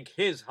would drink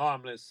his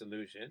harmless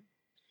solution,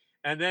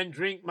 and then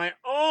drink my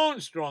own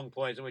strong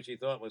poison, which he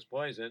thought was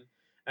poison,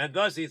 and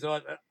thus he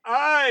thought that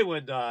I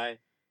would die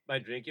by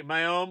drinking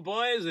my own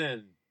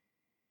poison.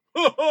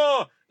 Ho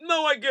ho!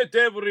 Now I get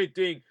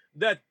everything.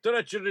 That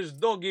treacherous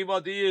doggy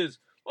what he is.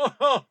 Oh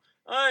ho!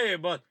 Aye,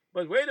 but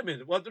wait a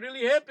minute. What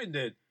really happened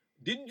then?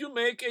 Didn't you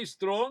make a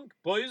strong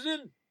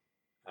poison?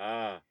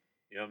 Ah,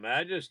 your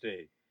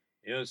majesty.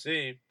 You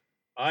see,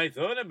 I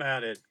thought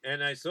about it,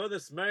 and I saw the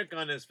smirk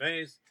on his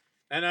face,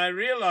 and I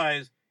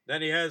realized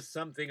that he has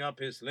something up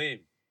his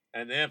sleeve.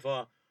 And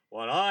therefore,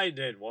 what I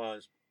did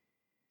was,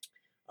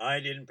 I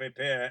didn't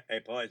prepare a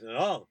poison at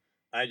all.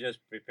 I just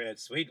prepared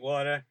sweet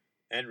water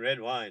and red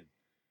wine.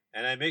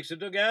 And I mixed it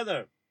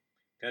together,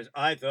 because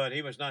I thought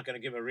he was not going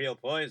to give a real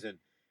poison.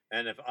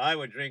 And if I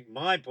would drink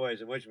my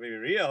poison, which would be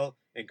real,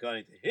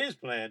 according to his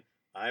plan,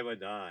 I would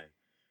die.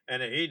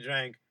 And if he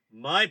drank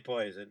my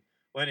poison,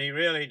 when he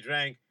really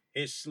drank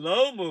his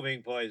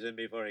slow-moving poison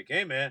before he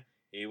came here,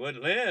 he would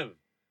live.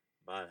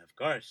 But, of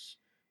course,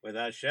 with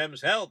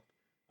Hashem's help,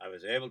 I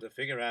was able to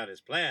figure out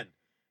his plan.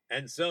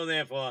 And so,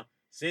 therefore,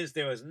 since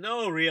there was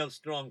no real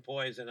strong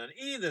poison on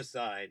either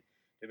side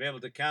to be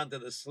able to counter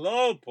the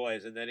slow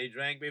poison that he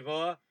drank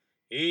before,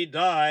 he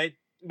died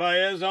by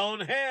his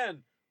own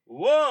hand.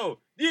 Whoa!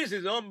 This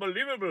is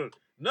unbelievable.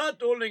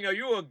 Not only are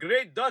you a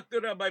great doctor,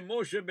 Rabbi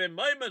Moshe ben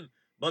Maimon,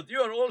 but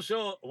you are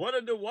also one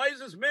of the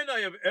wisest men I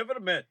have ever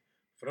met.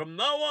 From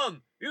now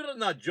on, you're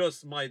not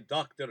just my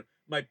doctor,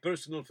 my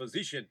personal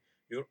physician.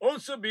 You'll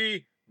also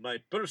be my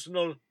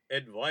personal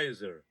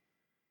advisor.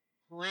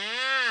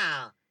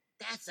 Wow,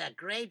 that's a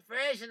great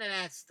version of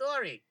that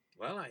story.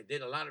 Well, I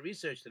did a lot of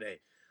research today.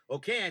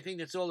 Okay, I think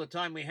that's all the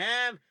time we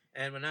have,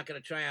 and we're not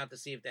going to try out to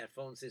see if that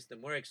phone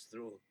system works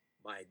through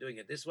by doing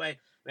it this way.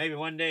 Maybe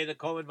one day the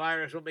COVID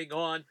virus will be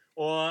gone,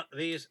 or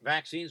these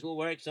vaccines will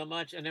work so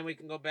much, and then we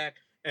can go back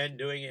and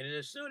doing it in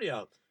the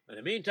studio. In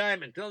the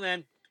meantime, until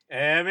then,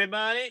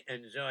 everybody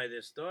enjoy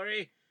this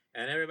story,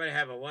 and everybody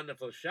have a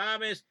wonderful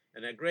Shabbos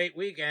and a great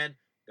weekend.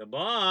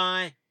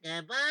 Goodbye.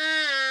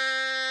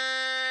 Goodbye.